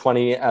Kupp for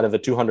 20 out of a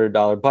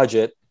 $200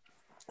 budget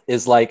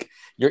is like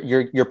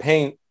you're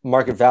paying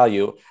market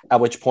value, at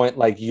which point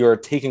like you're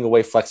taking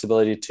away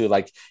flexibility to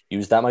like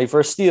use that money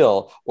for a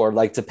steal or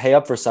like to pay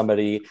up for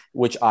somebody,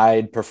 which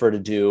I'd prefer to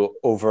do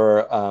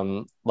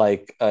over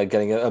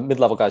getting a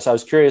mid-level guy. So I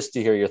was curious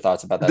to hear your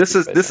thoughts about that. This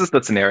is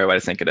the scenario I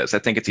think it is. I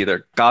think it's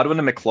either Godwin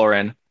and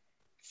McLaurin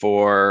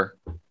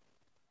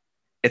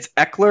it's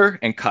Eckler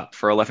and Kupp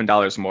for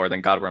 $11 more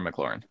than Godwin and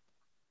McLaurin.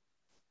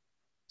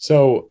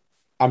 So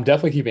I'm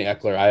definitely keeping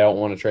Eckler. I don't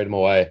want to trade him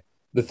away.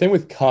 The thing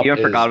with Kupp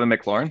even for Godwin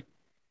and McLaurin?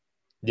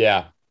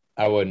 Yeah,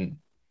 I wouldn't.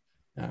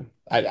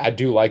 I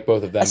do like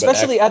both of them.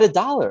 Especially at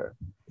 $1.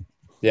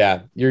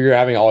 Yeah, you're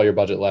having all your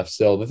budget left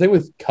still. The thing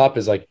with Kupp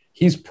is like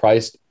he's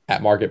priced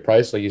at market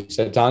price, like you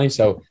said, Tony.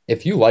 So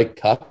if you like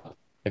Kupp,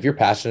 if you're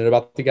passionate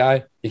about the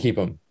guy, you keep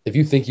him. If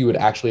you think you would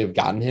actually have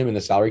gotten him in the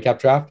salary cap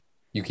draft,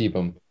 you keep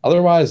him.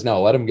 Otherwise,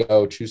 no, let him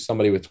go. Choose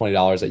somebody with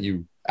 $20 that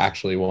you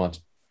actually want.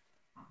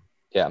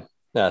 Yeah,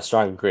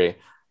 strong agree.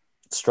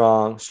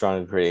 Strong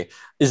agree.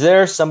 Is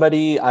there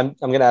somebody, I'm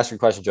going to ask you a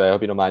question, Joey, I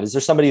hope you don't mind. Is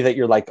there somebody that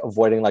you're like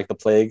avoiding like the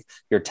plague?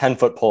 Your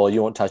 10-foot pole,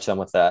 you won't touch them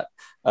with that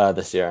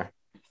this year?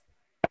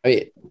 I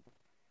mean,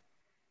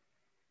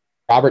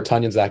 Robert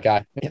Tunyon's that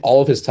guy.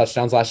 All of his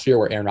touchdowns last year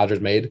were Aaron Rodgers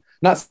made.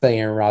 Not saying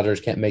Aaron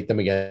Rodgers can't make them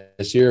again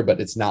this year,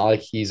 but it's not like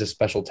he's a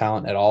special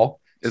talent at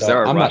all. Is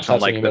there a rush on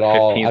like the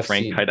 15th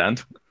ranked tight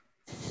end?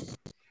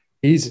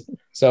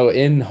 So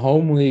in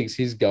home leagues,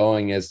 he's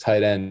going as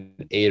tight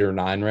end 8 or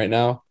 9 right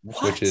now,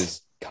 which is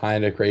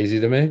kind of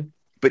crazy to me.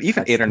 But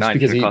even 8 or 9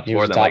 because could cost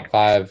more than like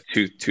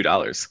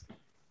 $2.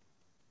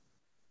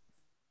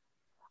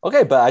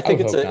 Okay, but I think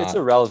it's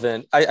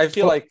irrelevant. I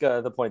feel like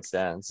the point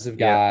stands.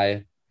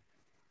 Guy.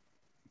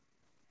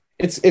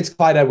 It's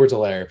Clyde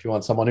Edwards-Helaire if you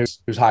want someone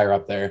who's higher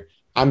up there.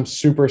 I'm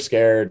super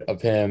scared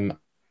of him.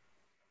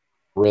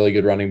 Really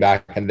good running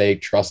back, and they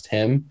trust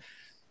him.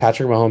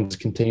 Patrick Mahomes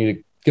going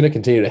to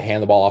continue to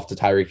hand the ball off to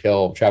Tyreek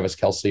Hill, Travis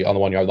Kelce on the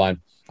 1-yard line.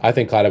 I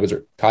think Clyde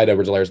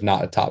Edwards-Helaire is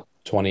not a top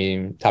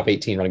 20, top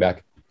 18 running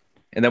back.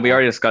 And then we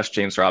already discussed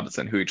James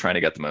Robinson, who you're trying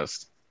to get the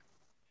most.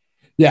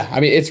 Yeah,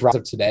 I mean, it's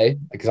Robinson today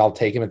because I'll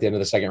take him at the end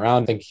of the second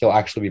round. I think he'll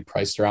actually be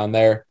priced around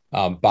there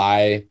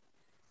by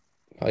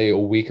probably a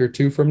week or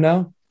 2 from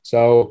now.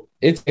 So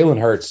it's Jalen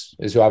Hurts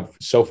is who I've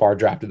so far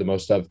drafted the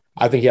most of.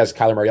 I think he has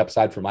Kyler Murray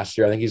upside from last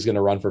year. I think he's going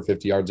to run for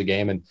 50 yards a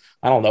game. And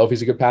I don't know if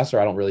he's a good passer.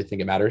 I don't really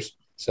think it matters.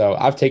 So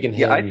I've taken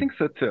him. Yeah, I think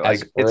so too.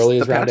 As early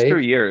as round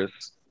 8.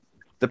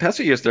 The past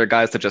few years, there are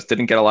guys that just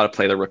didn't get a lot of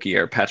play the rookie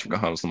year. Patrick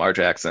Mahomes, Lamar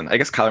Jackson. I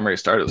guess Kyler Murray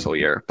started this whole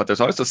year, but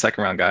there's always the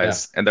second round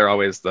guys, and they're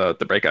always the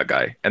breakout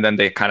guy. And then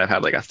they kind of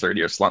have like a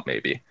third-year slump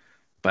maybe.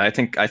 But I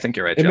think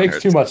you're right. It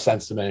makes too much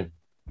sense to me.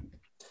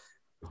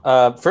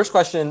 First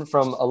question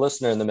from a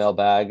listener in the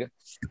mailbag.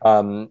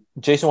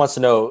 Jason wants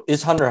to know,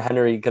 is Hunter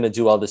Henry going to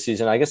do well this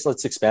season? I guess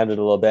let's expand it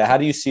a little bit. How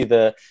do you see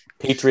the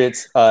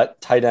Patriots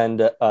tight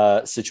end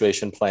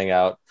situation playing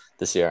out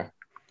this year?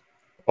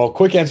 Well,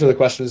 quick answer to the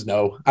question is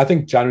no. I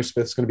think Jonnu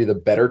Smith's going to be the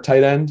better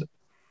tight end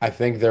I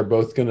think they're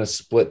both going to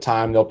split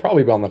time. They'll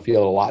probably be on the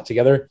field a lot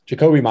together.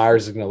 Jacoby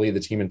Myers is going to lead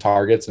the team in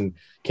targets, and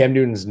Cam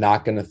Newton's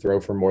not going to throw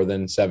for more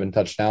than 7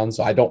 touchdowns.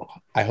 So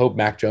I hope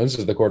Mac Jones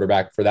is the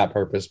quarterback for that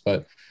purpose.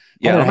 But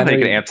Yeah, I Hunter don't know how you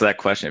Henry, can answer that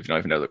question if you don't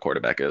even know who the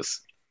quarterback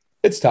is.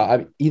 it's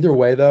tough. Either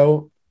way,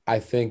 though, I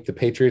think the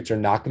Patriots are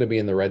not going to be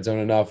in the red zone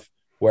enough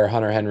where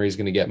Hunter Henry is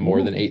going to get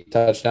more than 8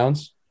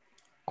 touchdowns.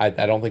 I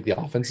don't think the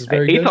offense is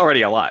very Eight's good.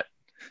 already a lot.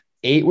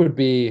 8 would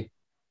be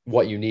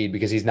what you need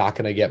because he's not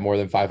going to get more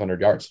than 500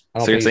 yards. I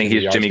don't So you're think saying gonna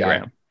be he's a Jimmy yards guy.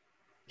 Graham.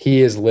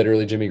 He is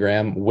literally Jimmy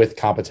Graham with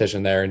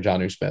competition there and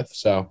Jonnu Smith.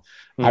 So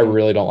I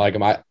really don't like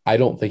him. I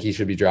don't think he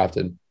should be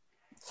drafted.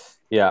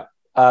 Yeah.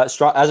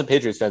 Strong, as a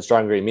Patriots fan,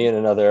 strong agree. Me and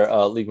another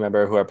league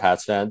member who are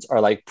Pats fans are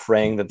like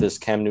praying that this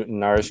Cam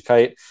Newton Irish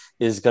kite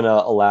is going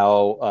to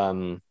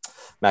allow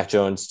Mac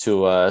Jones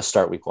to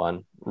start week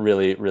 1.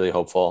 Really, really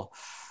hopeful.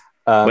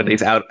 But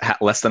he's out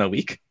less than a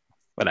week.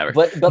 Whatever.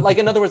 But like,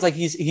 in other words, like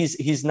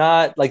he's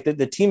not like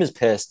the team is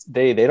pissed.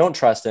 They don't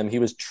trust him. He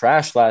was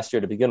trash last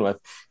year to begin with.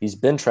 He's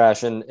been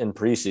trash in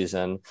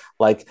preseason.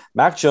 Like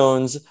Mac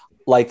Jones,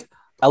 like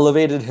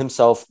elevated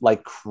himself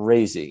like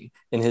crazy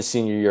in his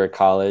senior year at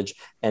college.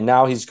 And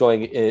now he's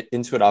going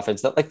into an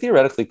offense that like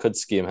theoretically could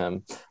scheme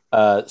him.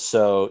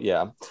 So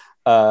yeah.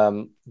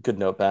 Good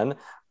note, Ben.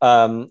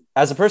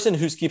 As a person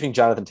who's keeping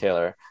Jonathan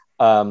Taylor,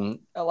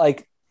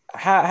 like,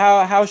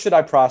 how should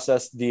I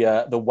process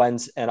the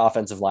Wentz and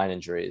offensive line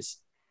injuries?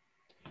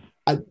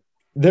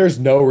 There's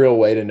no real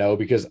way to know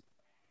because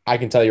I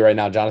can tell you right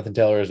now, Jonathan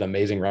Taylor is an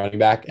amazing running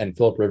back, and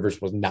Phillip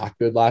Rivers was not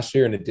good last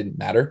year, and it didn't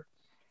matter.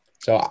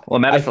 So it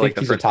mattered for like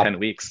the first 10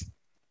 weeks.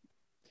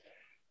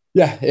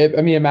 Yeah,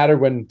 it mattered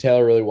when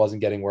Taylor really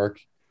wasn't getting work.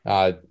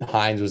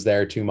 Hines was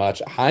there too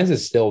much. Hines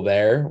is still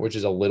there, which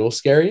is a little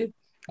scary.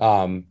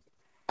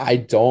 I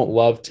don't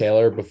love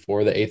Taylor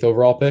before the 8th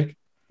overall pick.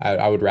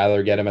 I would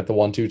rather get him at the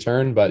 1-2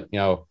 turn, but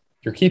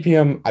you're keeping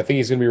him. I think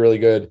he's going to be really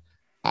good.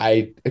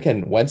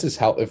 If Wentz is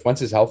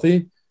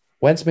healthy,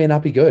 Wentz may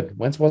not be good.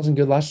 Wentz wasn't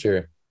good last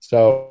year.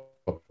 So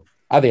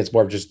I think it's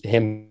more of just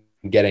him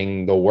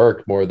getting the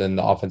work more than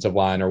the offensive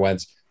line or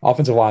Wentz.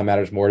 Offensive line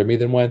matters more to me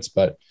than Wentz,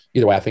 but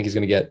either way, I think he's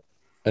going to get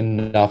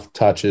enough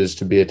touches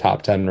to be a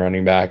top 10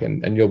 running back,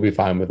 and you'll be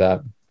fine with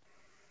that.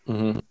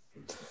 Mm-hmm.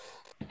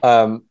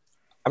 I'm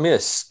going to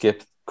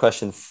skip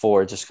question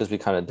 4 just because we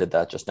kind of did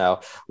that just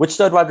now. Which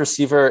stud wide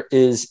receiver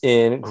is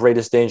in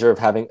greatest danger of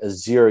having a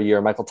 0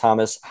 year? Michael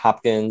Thomas,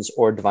 Hopkins,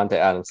 or Devontae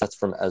Adams? That's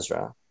from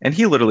Ezra. And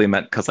he literally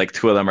meant because like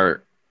 2 of them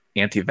are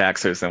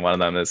anti-vaxxers and one of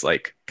them is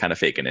like kind of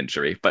fake an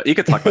injury. But you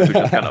could talk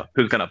about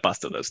who's gonna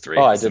bust of those 3.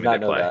 Oh, I did not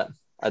know that.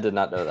 I did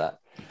not know that.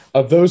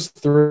 Of those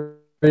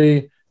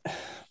 3,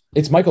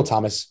 it's Michael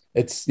Thomas.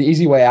 It's the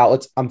easy way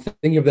out. I'm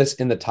thinking of this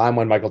in the time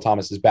when Michael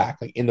Thomas is back,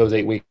 like in those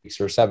 8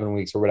 weeks or 7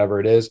 weeks or whatever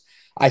it is.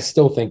 I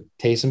still think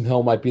Taysom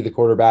Hill might be the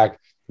quarterback,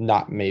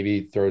 not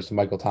maybe throws to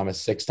Michael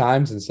Thomas 6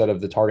 times instead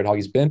of the target hog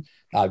he's been.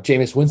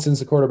 Jameis Winston's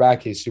the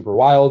quarterback. He's super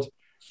wild.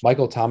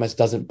 Michael Thomas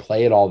doesn't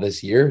play at all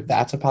this year.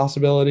 That's a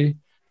possibility.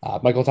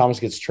 Michael Thomas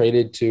gets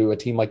traded to a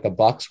team like the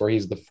Bucs where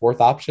he's the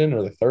 4th option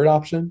or the 3rd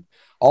option.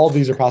 All of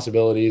these are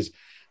possibilities.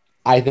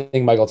 I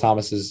think Michael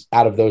Thomas is,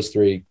 out of those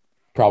 3,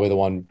 probably the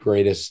one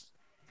greatest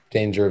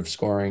danger of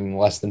scoring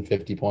less than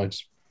 50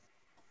 points.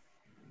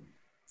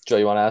 Joe,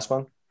 you want to ask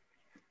one?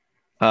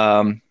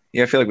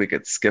 Yeah, I feel like we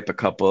could skip a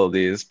couple of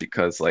these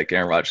because like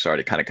Aaron Rodgers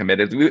already kind of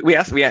committed. We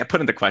put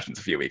into questions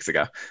a few weeks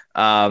ago.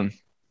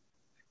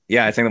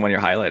 Yeah, I think the one you're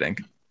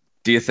highlighting.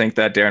 Do you think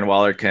that Darren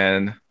Waller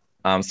can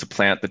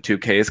supplant the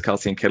 2Ks,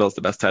 Kelsey and Kittle, is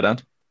the best tight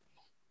end?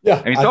 Yeah,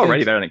 I mean, he's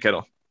already better than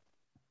Kittle.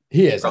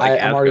 He is.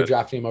 I'm already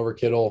drafting him over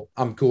Kittle.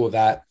 I'm cool with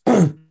that.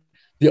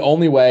 The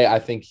only way I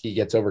think he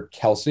gets over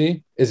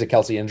Kelsey is a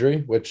Kelsey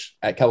injury, which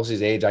at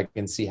Kelsey's age I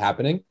can see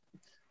happening.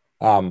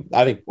 I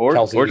think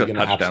Kelsey is going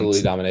to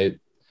absolutely dominate.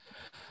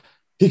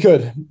 He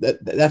could.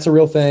 That's a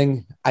real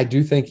thing. I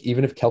do think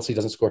even if Kelsey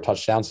doesn't score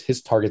touchdowns,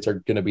 his targets are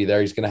going to be there.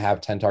 He's going to have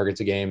 10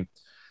 targets a game.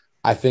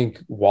 I think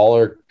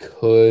Waller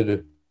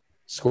could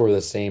score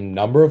the same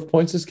number of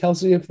points as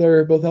Kelsey if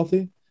they're both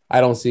healthy. I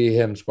don't see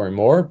him scoring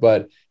more,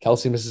 but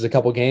Kelsey misses a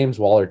couple games.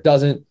 Waller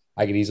doesn't.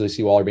 I could easily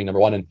see Waller being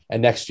number 1.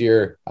 And next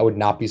year, I would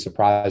not be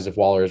surprised if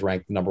Waller is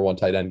ranked the number 1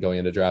 tight end going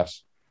into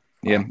drafts.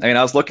 Yeah, I mean,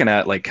 I was looking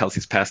at like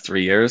Kelsey's past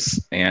 3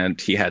 years, and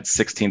he had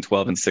 16,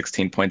 12, and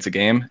 16 points a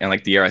game. And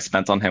like the year I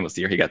spent on him was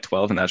the year he got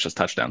 12, and that's just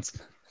touchdowns.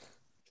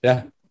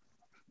 Yeah.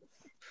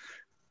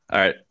 All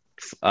right.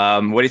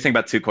 What do you think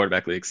about 2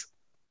 quarterback leagues?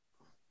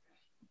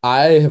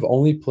 I have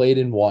only played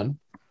in 1,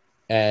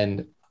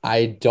 and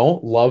I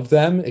don't love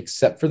them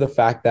except for the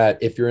fact that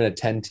if you're in a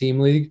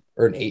 10-team league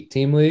or an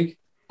 8-team league,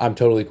 I'm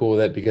totally cool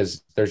with it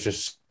because there's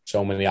just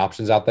so many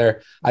options out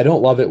there. I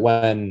don't love it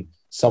when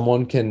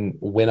someone can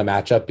win a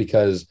matchup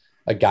because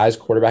a guy's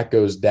quarterback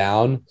goes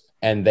down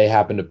and they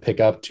happen to pick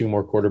up 2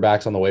 more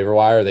quarterbacks on the waiver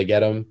wire. They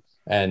get them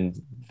and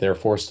they're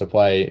forced to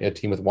play a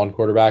team with 1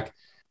 quarterback.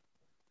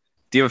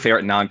 Do you have a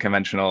favorite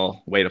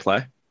non-conventional way to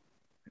play?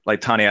 Like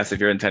Tani asked if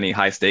you're into any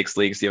high stakes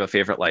leagues, do you have a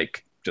favorite,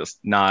 like just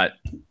not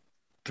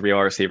 3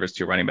 receivers,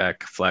 2 running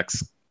back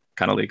flex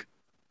kind of league?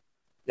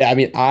 Yeah, I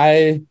mean,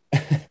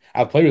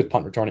 I've played with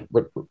punt returning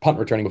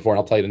before, and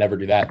I'll tell you to never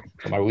do that.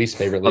 It's my least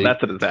favorite Oh,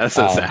 league. that's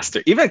a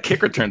disaster. Even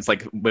kick returns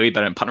like way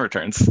better than punt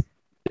returns.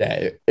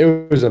 Yeah,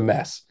 it was a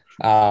mess.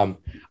 I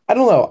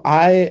don't know.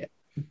 I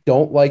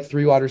don't like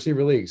three wide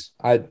receiver leagues.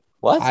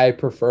 What? I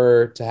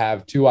prefer to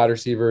have two wide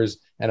receivers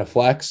and a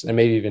flex, and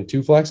maybe even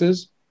two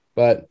flexes.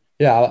 But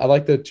yeah, I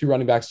like the two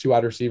running backs, two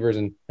wide receivers,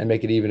 and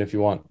make it even if you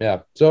want.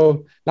 Yeah,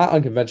 so not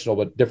unconventional,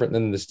 but different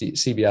than the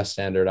CBS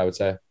standard, I would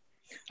say.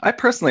 I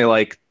personally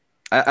like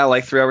I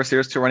like 3 wide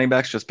receivers, 2 running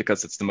backs, just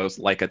because it's the most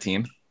like a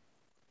team.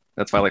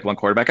 That's why I like one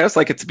quarterback. I just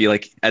like it to be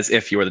like as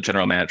if you were the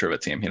general manager of a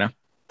team, you know?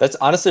 That's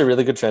honestly a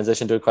really good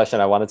transition to a question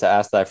I wanted to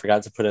ask that I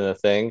forgot to put in a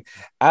thing.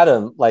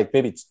 Adam, like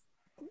maybe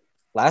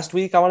last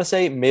week, I want to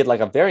say, made like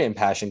a very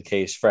impassioned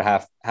case for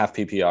half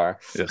PPR.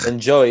 Ugh.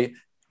 And Joey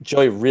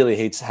really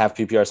hates half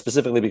PPR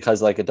specifically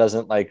because like it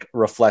doesn't like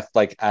reflect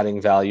like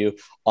adding value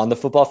on the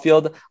football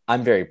field.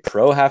 I'm very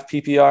pro half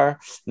PPR.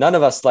 None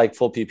of us like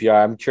full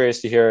PPR. I'm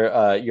curious to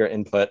hear your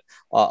input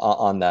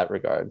on that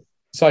regard.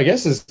 So I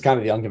guess it's kind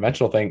of the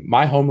unconventional thing.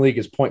 My home league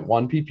is 0.1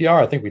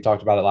 PPR. I think we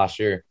talked about it last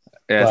year.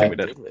 Yeah, I think we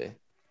But did.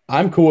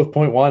 I'm cool with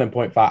 0.1 and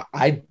 0.5.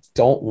 I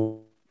don't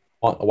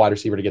want a wide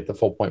receiver to get the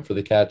full point for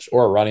the catch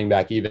or a running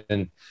back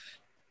even.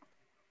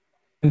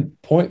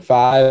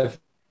 0.5,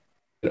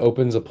 it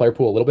opens a player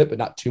pool a little bit, but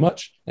not too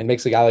much, and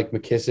makes a guy like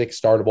McKissick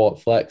startable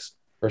at flex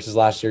versus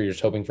last year you're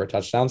just hoping for a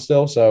touchdown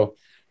still. So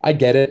I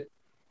get it.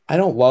 I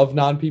don't love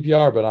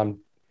non-PPR, but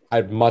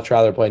I'd much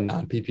rather play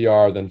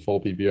non-PPR than full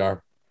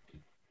PPR.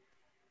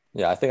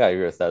 Yeah, I think I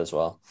agree with that as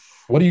well.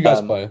 What do you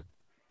guys play?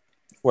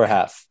 We're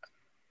half.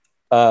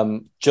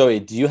 Joey,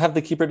 do you have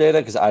the keeper data?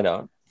 Because I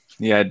don't.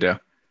 Yeah, I do.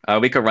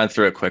 We could run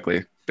through it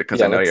quickly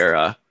because I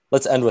know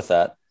let's end with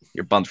that.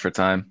 You're bumped for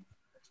time.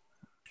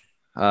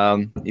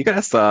 You can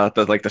ask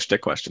the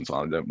shtick questions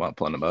while I'm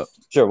pulling them up.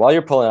 Sure. While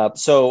you're pulling up.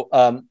 So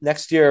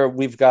next year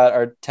we've got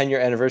our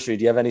 10-year anniversary.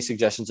 Do you have any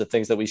suggestions of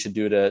things that we should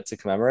do to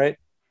commemorate?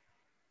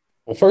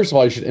 Well, first of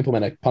all, you should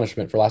implement a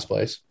punishment for last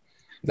place.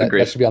 That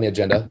should be on the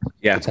agenda.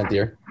 Yeah. The 10th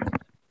year.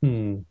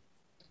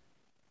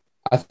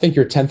 I think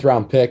your 10th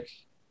round pick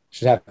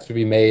should have to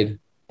be made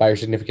by your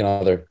significant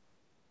other.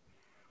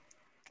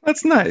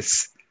 That's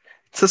nice.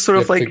 To sort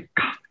of like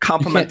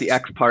compliment the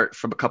X part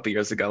from a couple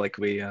years ago, like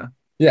we.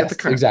 Yes,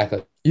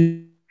 exactly.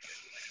 You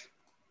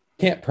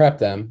can't prep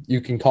them.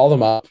 You can call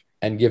them up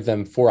and give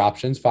them 5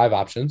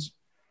 options,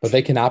 but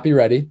they cannot be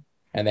ready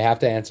and they have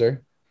to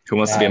answer. Who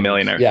wants to be a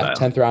millionaire? Yeah,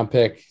 10th round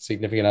pick,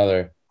 significant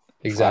other.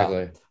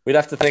 Exactly. Wow. We'd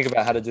have to think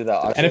about how to do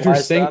that. And if you're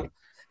single,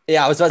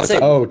 yeah, I was about to say,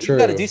 true. You've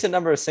got a decent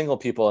number of single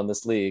people in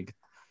this league.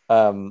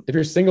 If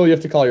you're single, you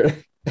have to call your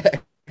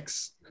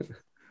ex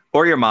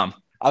or your mom.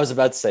 I was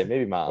about to say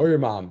maybe mom or your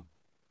mom.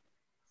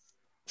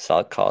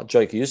 Solid call.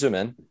 Joey, can you zoom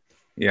in?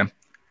 Yeah.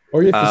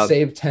 Or you have to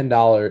save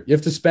 $10. You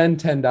have to spend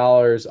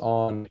 $10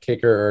 on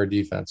kicker or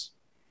defense.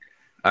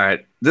 All right.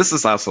 This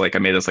is also like I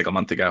made this like a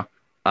month ago.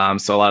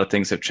 So a lot of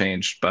things have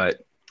changed,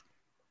 but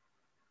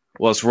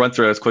let's run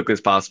through it as quickly as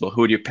possible.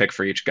 Who would you pick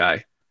for each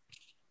guy?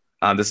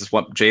 This is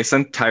what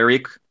Jason,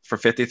 Tyreek for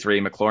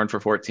 53, McLaurin for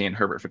 14,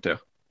 Herbert for 2.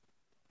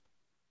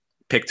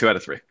 Pick 2 out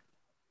of 3.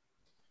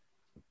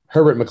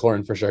 Herbert,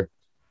 McLaurin for sure.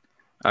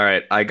 All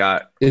right. I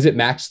got. Is it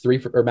max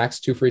 3 or max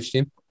 2 for each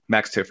team?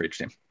 Max 2 for each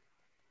team.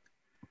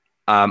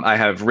 I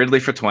have Ridley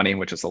for 20,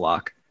 which is a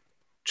lock.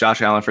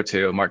 Josh Allen for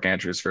 2, Mark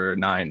Andrews for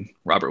 9,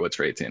 Robert Woods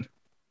for 18.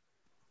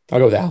 I'll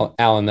go with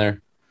Allen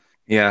there.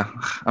 Yeah,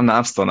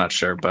 I'm still not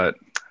sure, but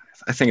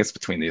I think it's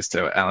between these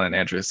two, Allen and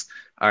Andrews.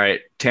 All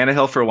right,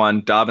 Tannehill for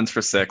 1, Dobbins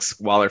for 6,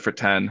 Waller for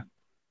 10,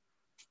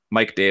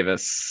 Mike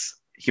Davis.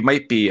 He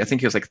might be, I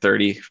think he was like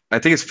 30. I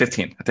think it's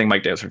 15. I think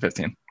Mike Davis for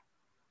 15.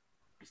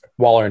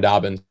 Waller and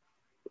Dobbins.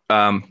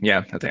 Yeah,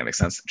 I think that makes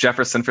sense.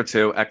 Jefferson for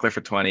 2, Eckler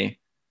for 20.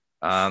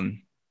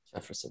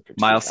 Jefferson for 2,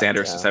 Miles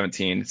Sanders for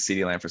 17,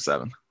 CeeDee Lamb for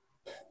 7.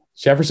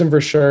 Jefferson for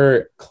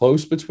sure,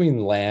 close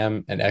between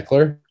Lamb and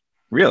Eckler.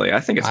 Really? I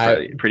think it's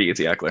pretty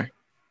easy Eckler.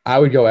 I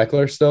would go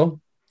Eckler still,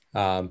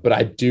 but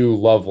I do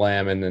love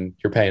Lamb, and then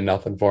you're paying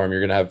nothing for him. You're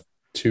going to have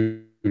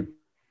 2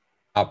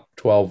 top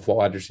 12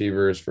 wide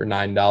receivers for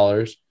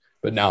 $9.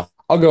 But no,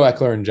 I'll go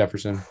Eckler and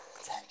Jefferson.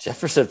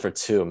 Jefferson for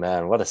 2,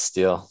 man. What a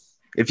steal.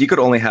 If you could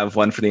only have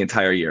one for the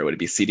entire year, would it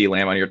be CeeDee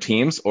Lamb on your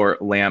teams or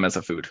Lamb as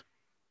a food?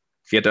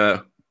 If you had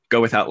to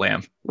go without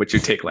Lamb, would you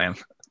take Lamb?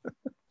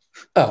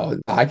 Oh,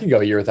 I can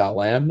go a year without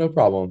Lamb. No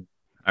problem.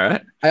 All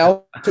right. I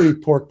also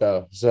eat pork,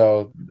 though.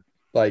 So,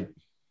 like.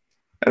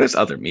 There's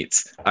other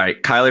meats. All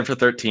right. Kyler for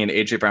 13,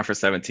 AJ Brown for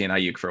 17,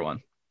 Ayuk for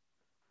 1.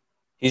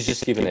 He's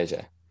just keeping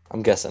AJ.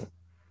 I'm guessing.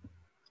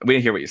 We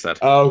didn't hear what you said.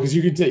 Oh, because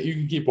you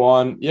can keep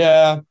one.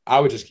 Yeah, I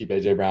would just keep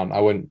AJ Brown. I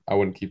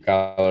wouldn't keep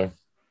Kyler.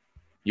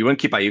 You wouldn't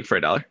keep Ayuk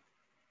for $1?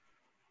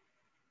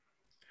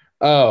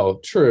 Oh,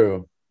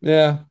 true.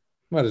 Yeah,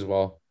 might as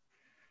well.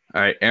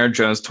 All right. Aaron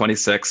Jones,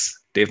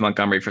 26. Dave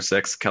Montgomery for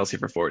 6. Kelsey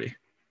for 40.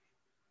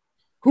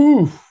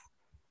 Whew.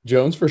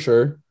 Jones for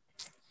sure.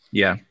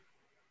 Yeah.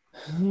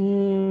 I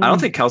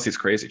don't think Kelsey's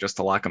crazy just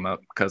to lock him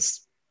up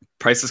because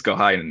prices go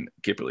high in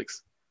keeper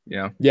leagues. You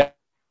know? Yeah.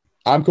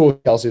 I'm cool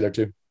with Kelsey there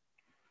too.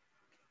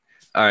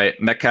 All right,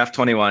 Metcalf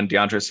 21,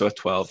 DeAndre Swift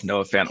 12,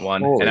 Noah Fant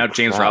 1, Holy and now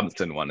James crap.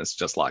 Robinson 1 is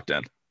just locked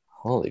in.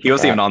 Holy He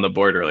wasn't crap. even on the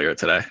board earlier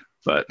today,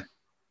 but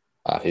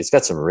He's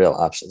got some real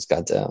options.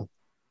 Goddamn.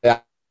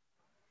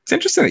 it's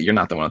interesting that you're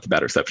not the one with the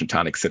bad reception,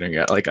 Tony, considering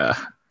you're at like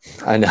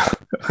I know.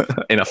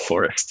 in a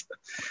forest.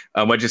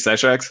 What'd you say,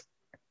 Shags?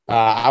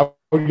 I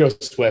would go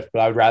Swift, but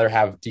I would rather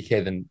have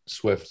DK than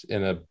Swift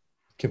in a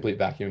complete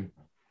vacuum.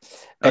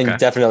 And Okay.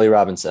 definitely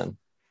Robinson.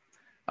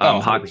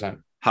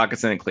 100%.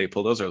 Hawkinson and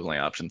Claypool, those are the only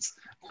options.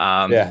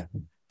 Yeah.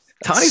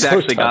 Tony's So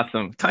actually tough. got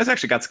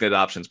some good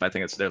options, but I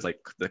think there's like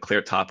the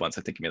clear top ones.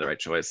 I think you made the right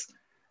choice.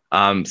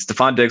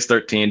 Stephon Diggs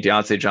 13,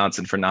 Deontay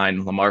Johnson for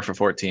 9, Lamar for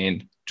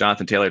 14,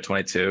 Jonathan Taylor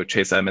 22,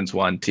 Chase Edmonds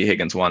 1, T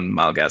Higgins 1,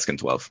 Myles Gaskin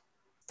 12.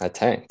 I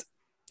tanked.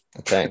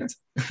 I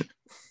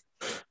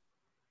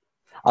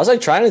was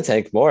like trying to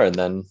tank more and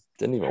then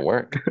didn't even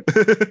work.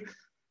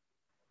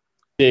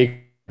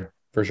 Big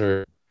for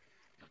sure.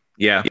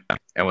 Yeah,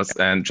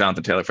 and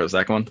Jonathan Taylor for the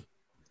second one.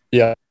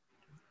 Yeah.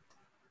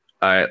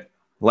 All right,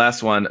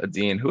 last one.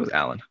 Dean, who is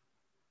Allen?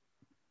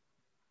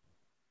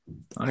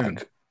 I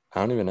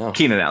don't even know.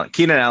 Keenan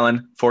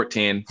Allen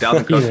 14, Dalvin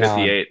Cook Keenan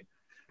Allen.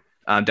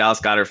 58, Dallas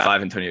Goedert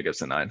 5, Antonio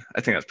Gibson 9.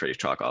 I think that's pretty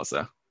chalk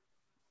also.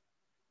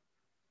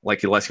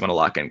 Like unless you want to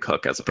lock in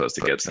Cook as opposed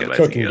to Gibson. but I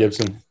Cook think and you-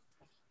 Gibson.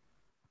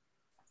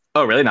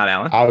 Oh, really? Not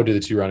Allen? I would do the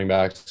 2 running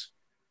backs.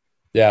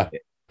 Yeah.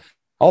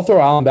 I'll throw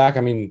Allen back.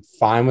 I mean,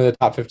 fine with a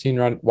top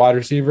 15 wide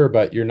receiver,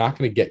 but you're not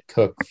going to get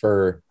Cook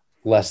for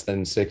less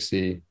than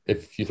 60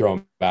 if you throw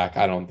him back.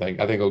 I don't think.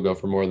 I think he'll go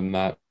for more than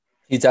that.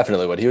 He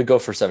definitely would. He would go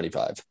for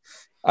 75.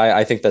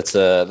 I think that's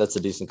a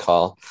decent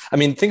call. I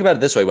mean, think about it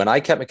this way. When I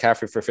kept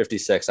McCaffrey for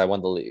 56, I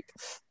won the league.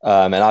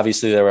 And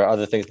obviously there were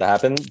other things that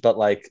happened, but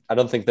like, I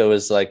don't think there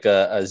was like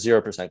a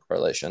 0%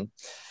 correlation.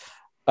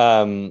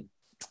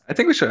 I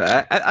think we should.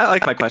 I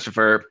like my question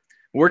for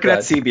working Go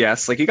at ahead.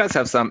 CBS. Like you guys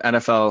have some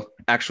NFL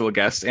actual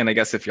guests, and I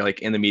guess if you're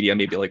like in the media,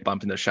 maybe like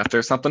bump into Schefter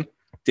or something.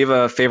 Do you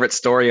have a favorite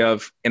story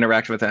of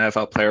interacting with an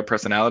NFL player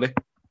personality?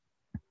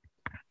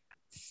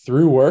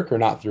 Through work or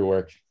not through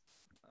work?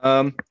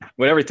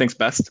 Whatever you think's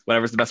best.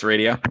 Whatever's the best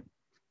radio.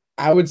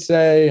 I would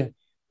say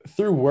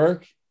through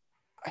work,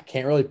 I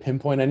can't really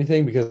pinpoint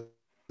anything because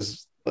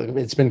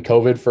it's been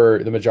COVID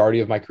for the majority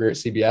of my career at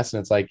CBS.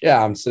 And it's like,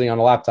 yeah, I'm sitting on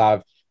a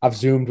laptop. I've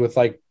Zoomed with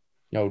like,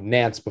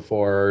 Nance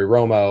before or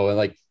Romo, and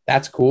like,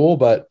 that's cool.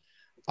 But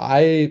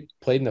I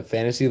played in a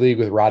fantasy league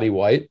with Roddy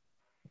White.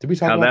 Did we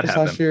talk How'd about that this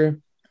happen? last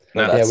year?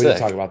 No. Yeah, That's we didn't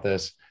sick. talk about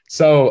this.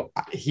 So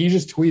he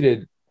just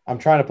tweeted, I'm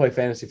trying to play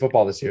fantasy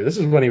football this year. This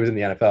is when he was in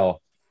the NFL.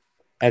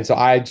 And so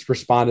I just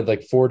responded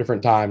like 4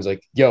 different times,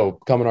 like, yo,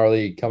 come in our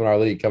league, come in our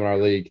league, come in our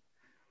league.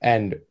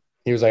 And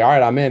he was like, all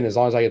right, I'm in as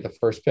long as I get the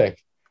first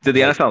pick. Did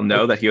the Like, NFL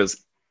know that he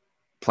was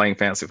playing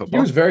fantasy He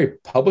football? was very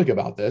public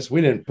about this.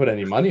 We didn't put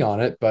any money on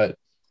it, but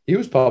he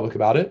was public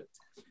about it.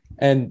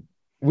 And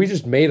we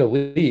just made a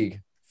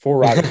league for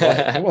Roddy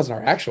White. It wasn't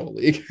our actual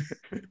league.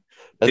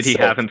 Did he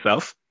have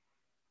himself?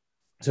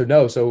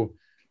 So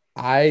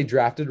I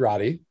drafted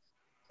Roddy,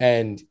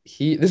 and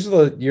this is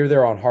the year they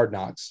were on Hard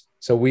Knocks.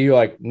 So we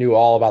like knew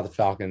all about the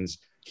Falcons.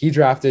 He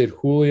drafted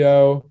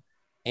Julio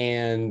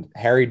and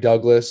Harry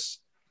Douglas,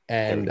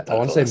 and Harry I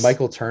want to say Douglas.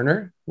 Michael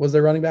Turner was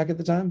their running back at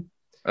the time.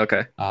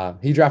 Okay.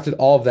 He drafted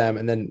all of them,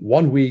 and then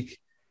one week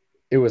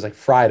it was like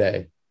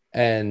Friday,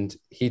 and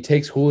he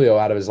takes Julio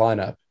out of his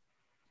lineup,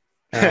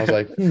 and I was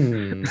like, I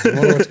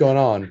wonder what's going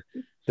on.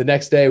 The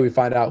next day we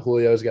find out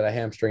Julio's got a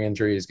hamstring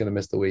injury. He's going to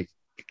miss the week.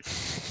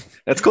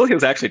 That's cool. He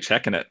was actually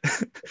checking it.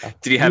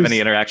 Did you have He was-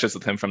 any interactions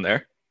with him from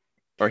there?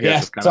 Or he was Yeah.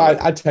 just kind So of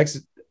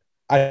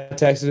I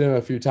texted him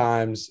a few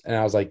times, and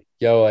I was like,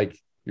 yo, like,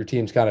 your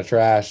team's kind of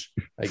trash.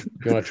 Like,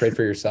 you want to trade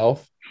for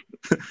yourself?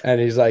 And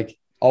he's like,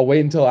 I'll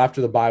wait until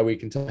after the bye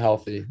week until I'm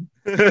healthy.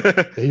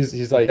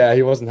 He's like, yeah,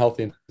 he wasn't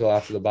healthy until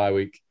after the bye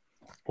week.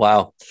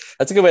 Wow,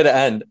 that's a good way to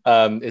end.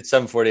 It's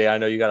 7:40. I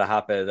know you got to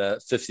hop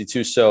at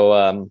 52.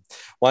 So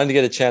wanted to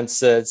get a chance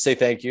to say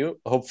thank you.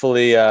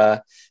 Hopefully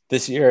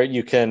this year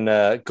you can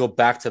go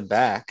back to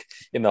back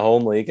in the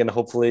home league, and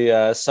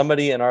hopefully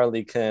somebody in our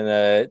league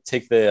can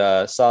take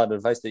the solid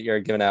advice that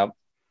you're giving out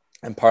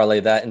and parlay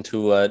that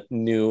into a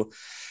new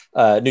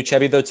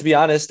champion. Though, to be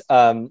honest,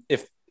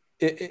 if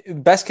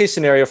best case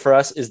scenario for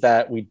us is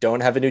that we don't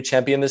have a new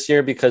champion this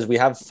year, because we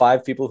have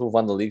 5 people who've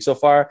won the league so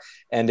far.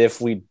 And if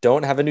we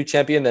don't have a new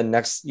champion, then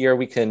next year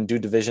we can do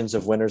divisions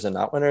of winners and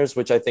not winners,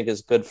 which I think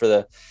is good for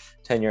the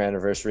 10-year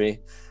anniversary.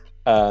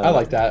 I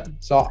like that.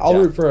 So I'll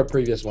root for a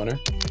previous winner.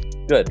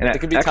 Good. And it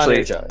could be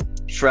actually- Tanya or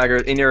Joey.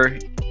 Schrager,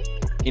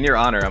 in your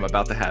honor, I'm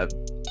about to have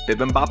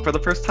bibimbap for the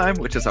first time,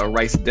 which is a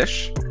rice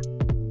dish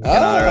in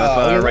honor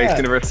of Rice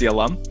University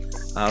alum.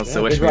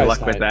 So wish big me rice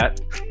luck with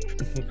night.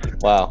 that.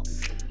 Wow.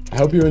 I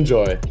hope you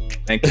enjoy.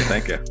 Thank you.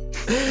 Thank you.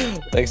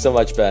 Thanks so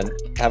much, Ben.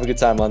 Have a good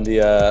time on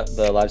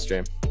the live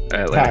stream. All right,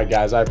 All later. right,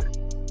 guys. I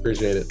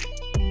appreciate it.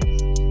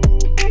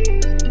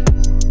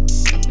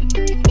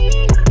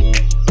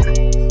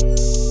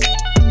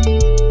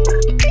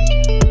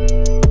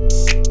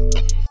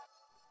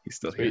 He's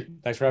still here. here. Sweet.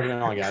 Thanks for having me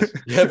on, guys.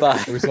 Yeah,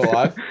 bye. Are we still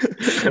live?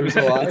 Are we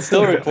still live? It's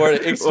still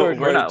recording. It's still Well,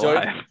 we're recording. not Joey,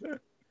 live.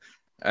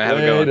 I have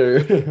it going.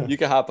 Later. you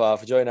can hop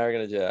off. Joey and I are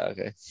gonna. Yeah,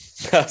 okay.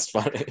 That's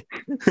funny.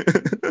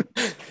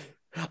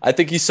 I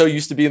think he's so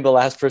used to being the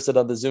last person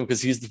on the Zoom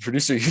because he's the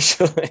producer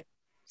usually.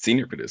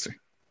 Senior producer.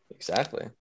 Exactly.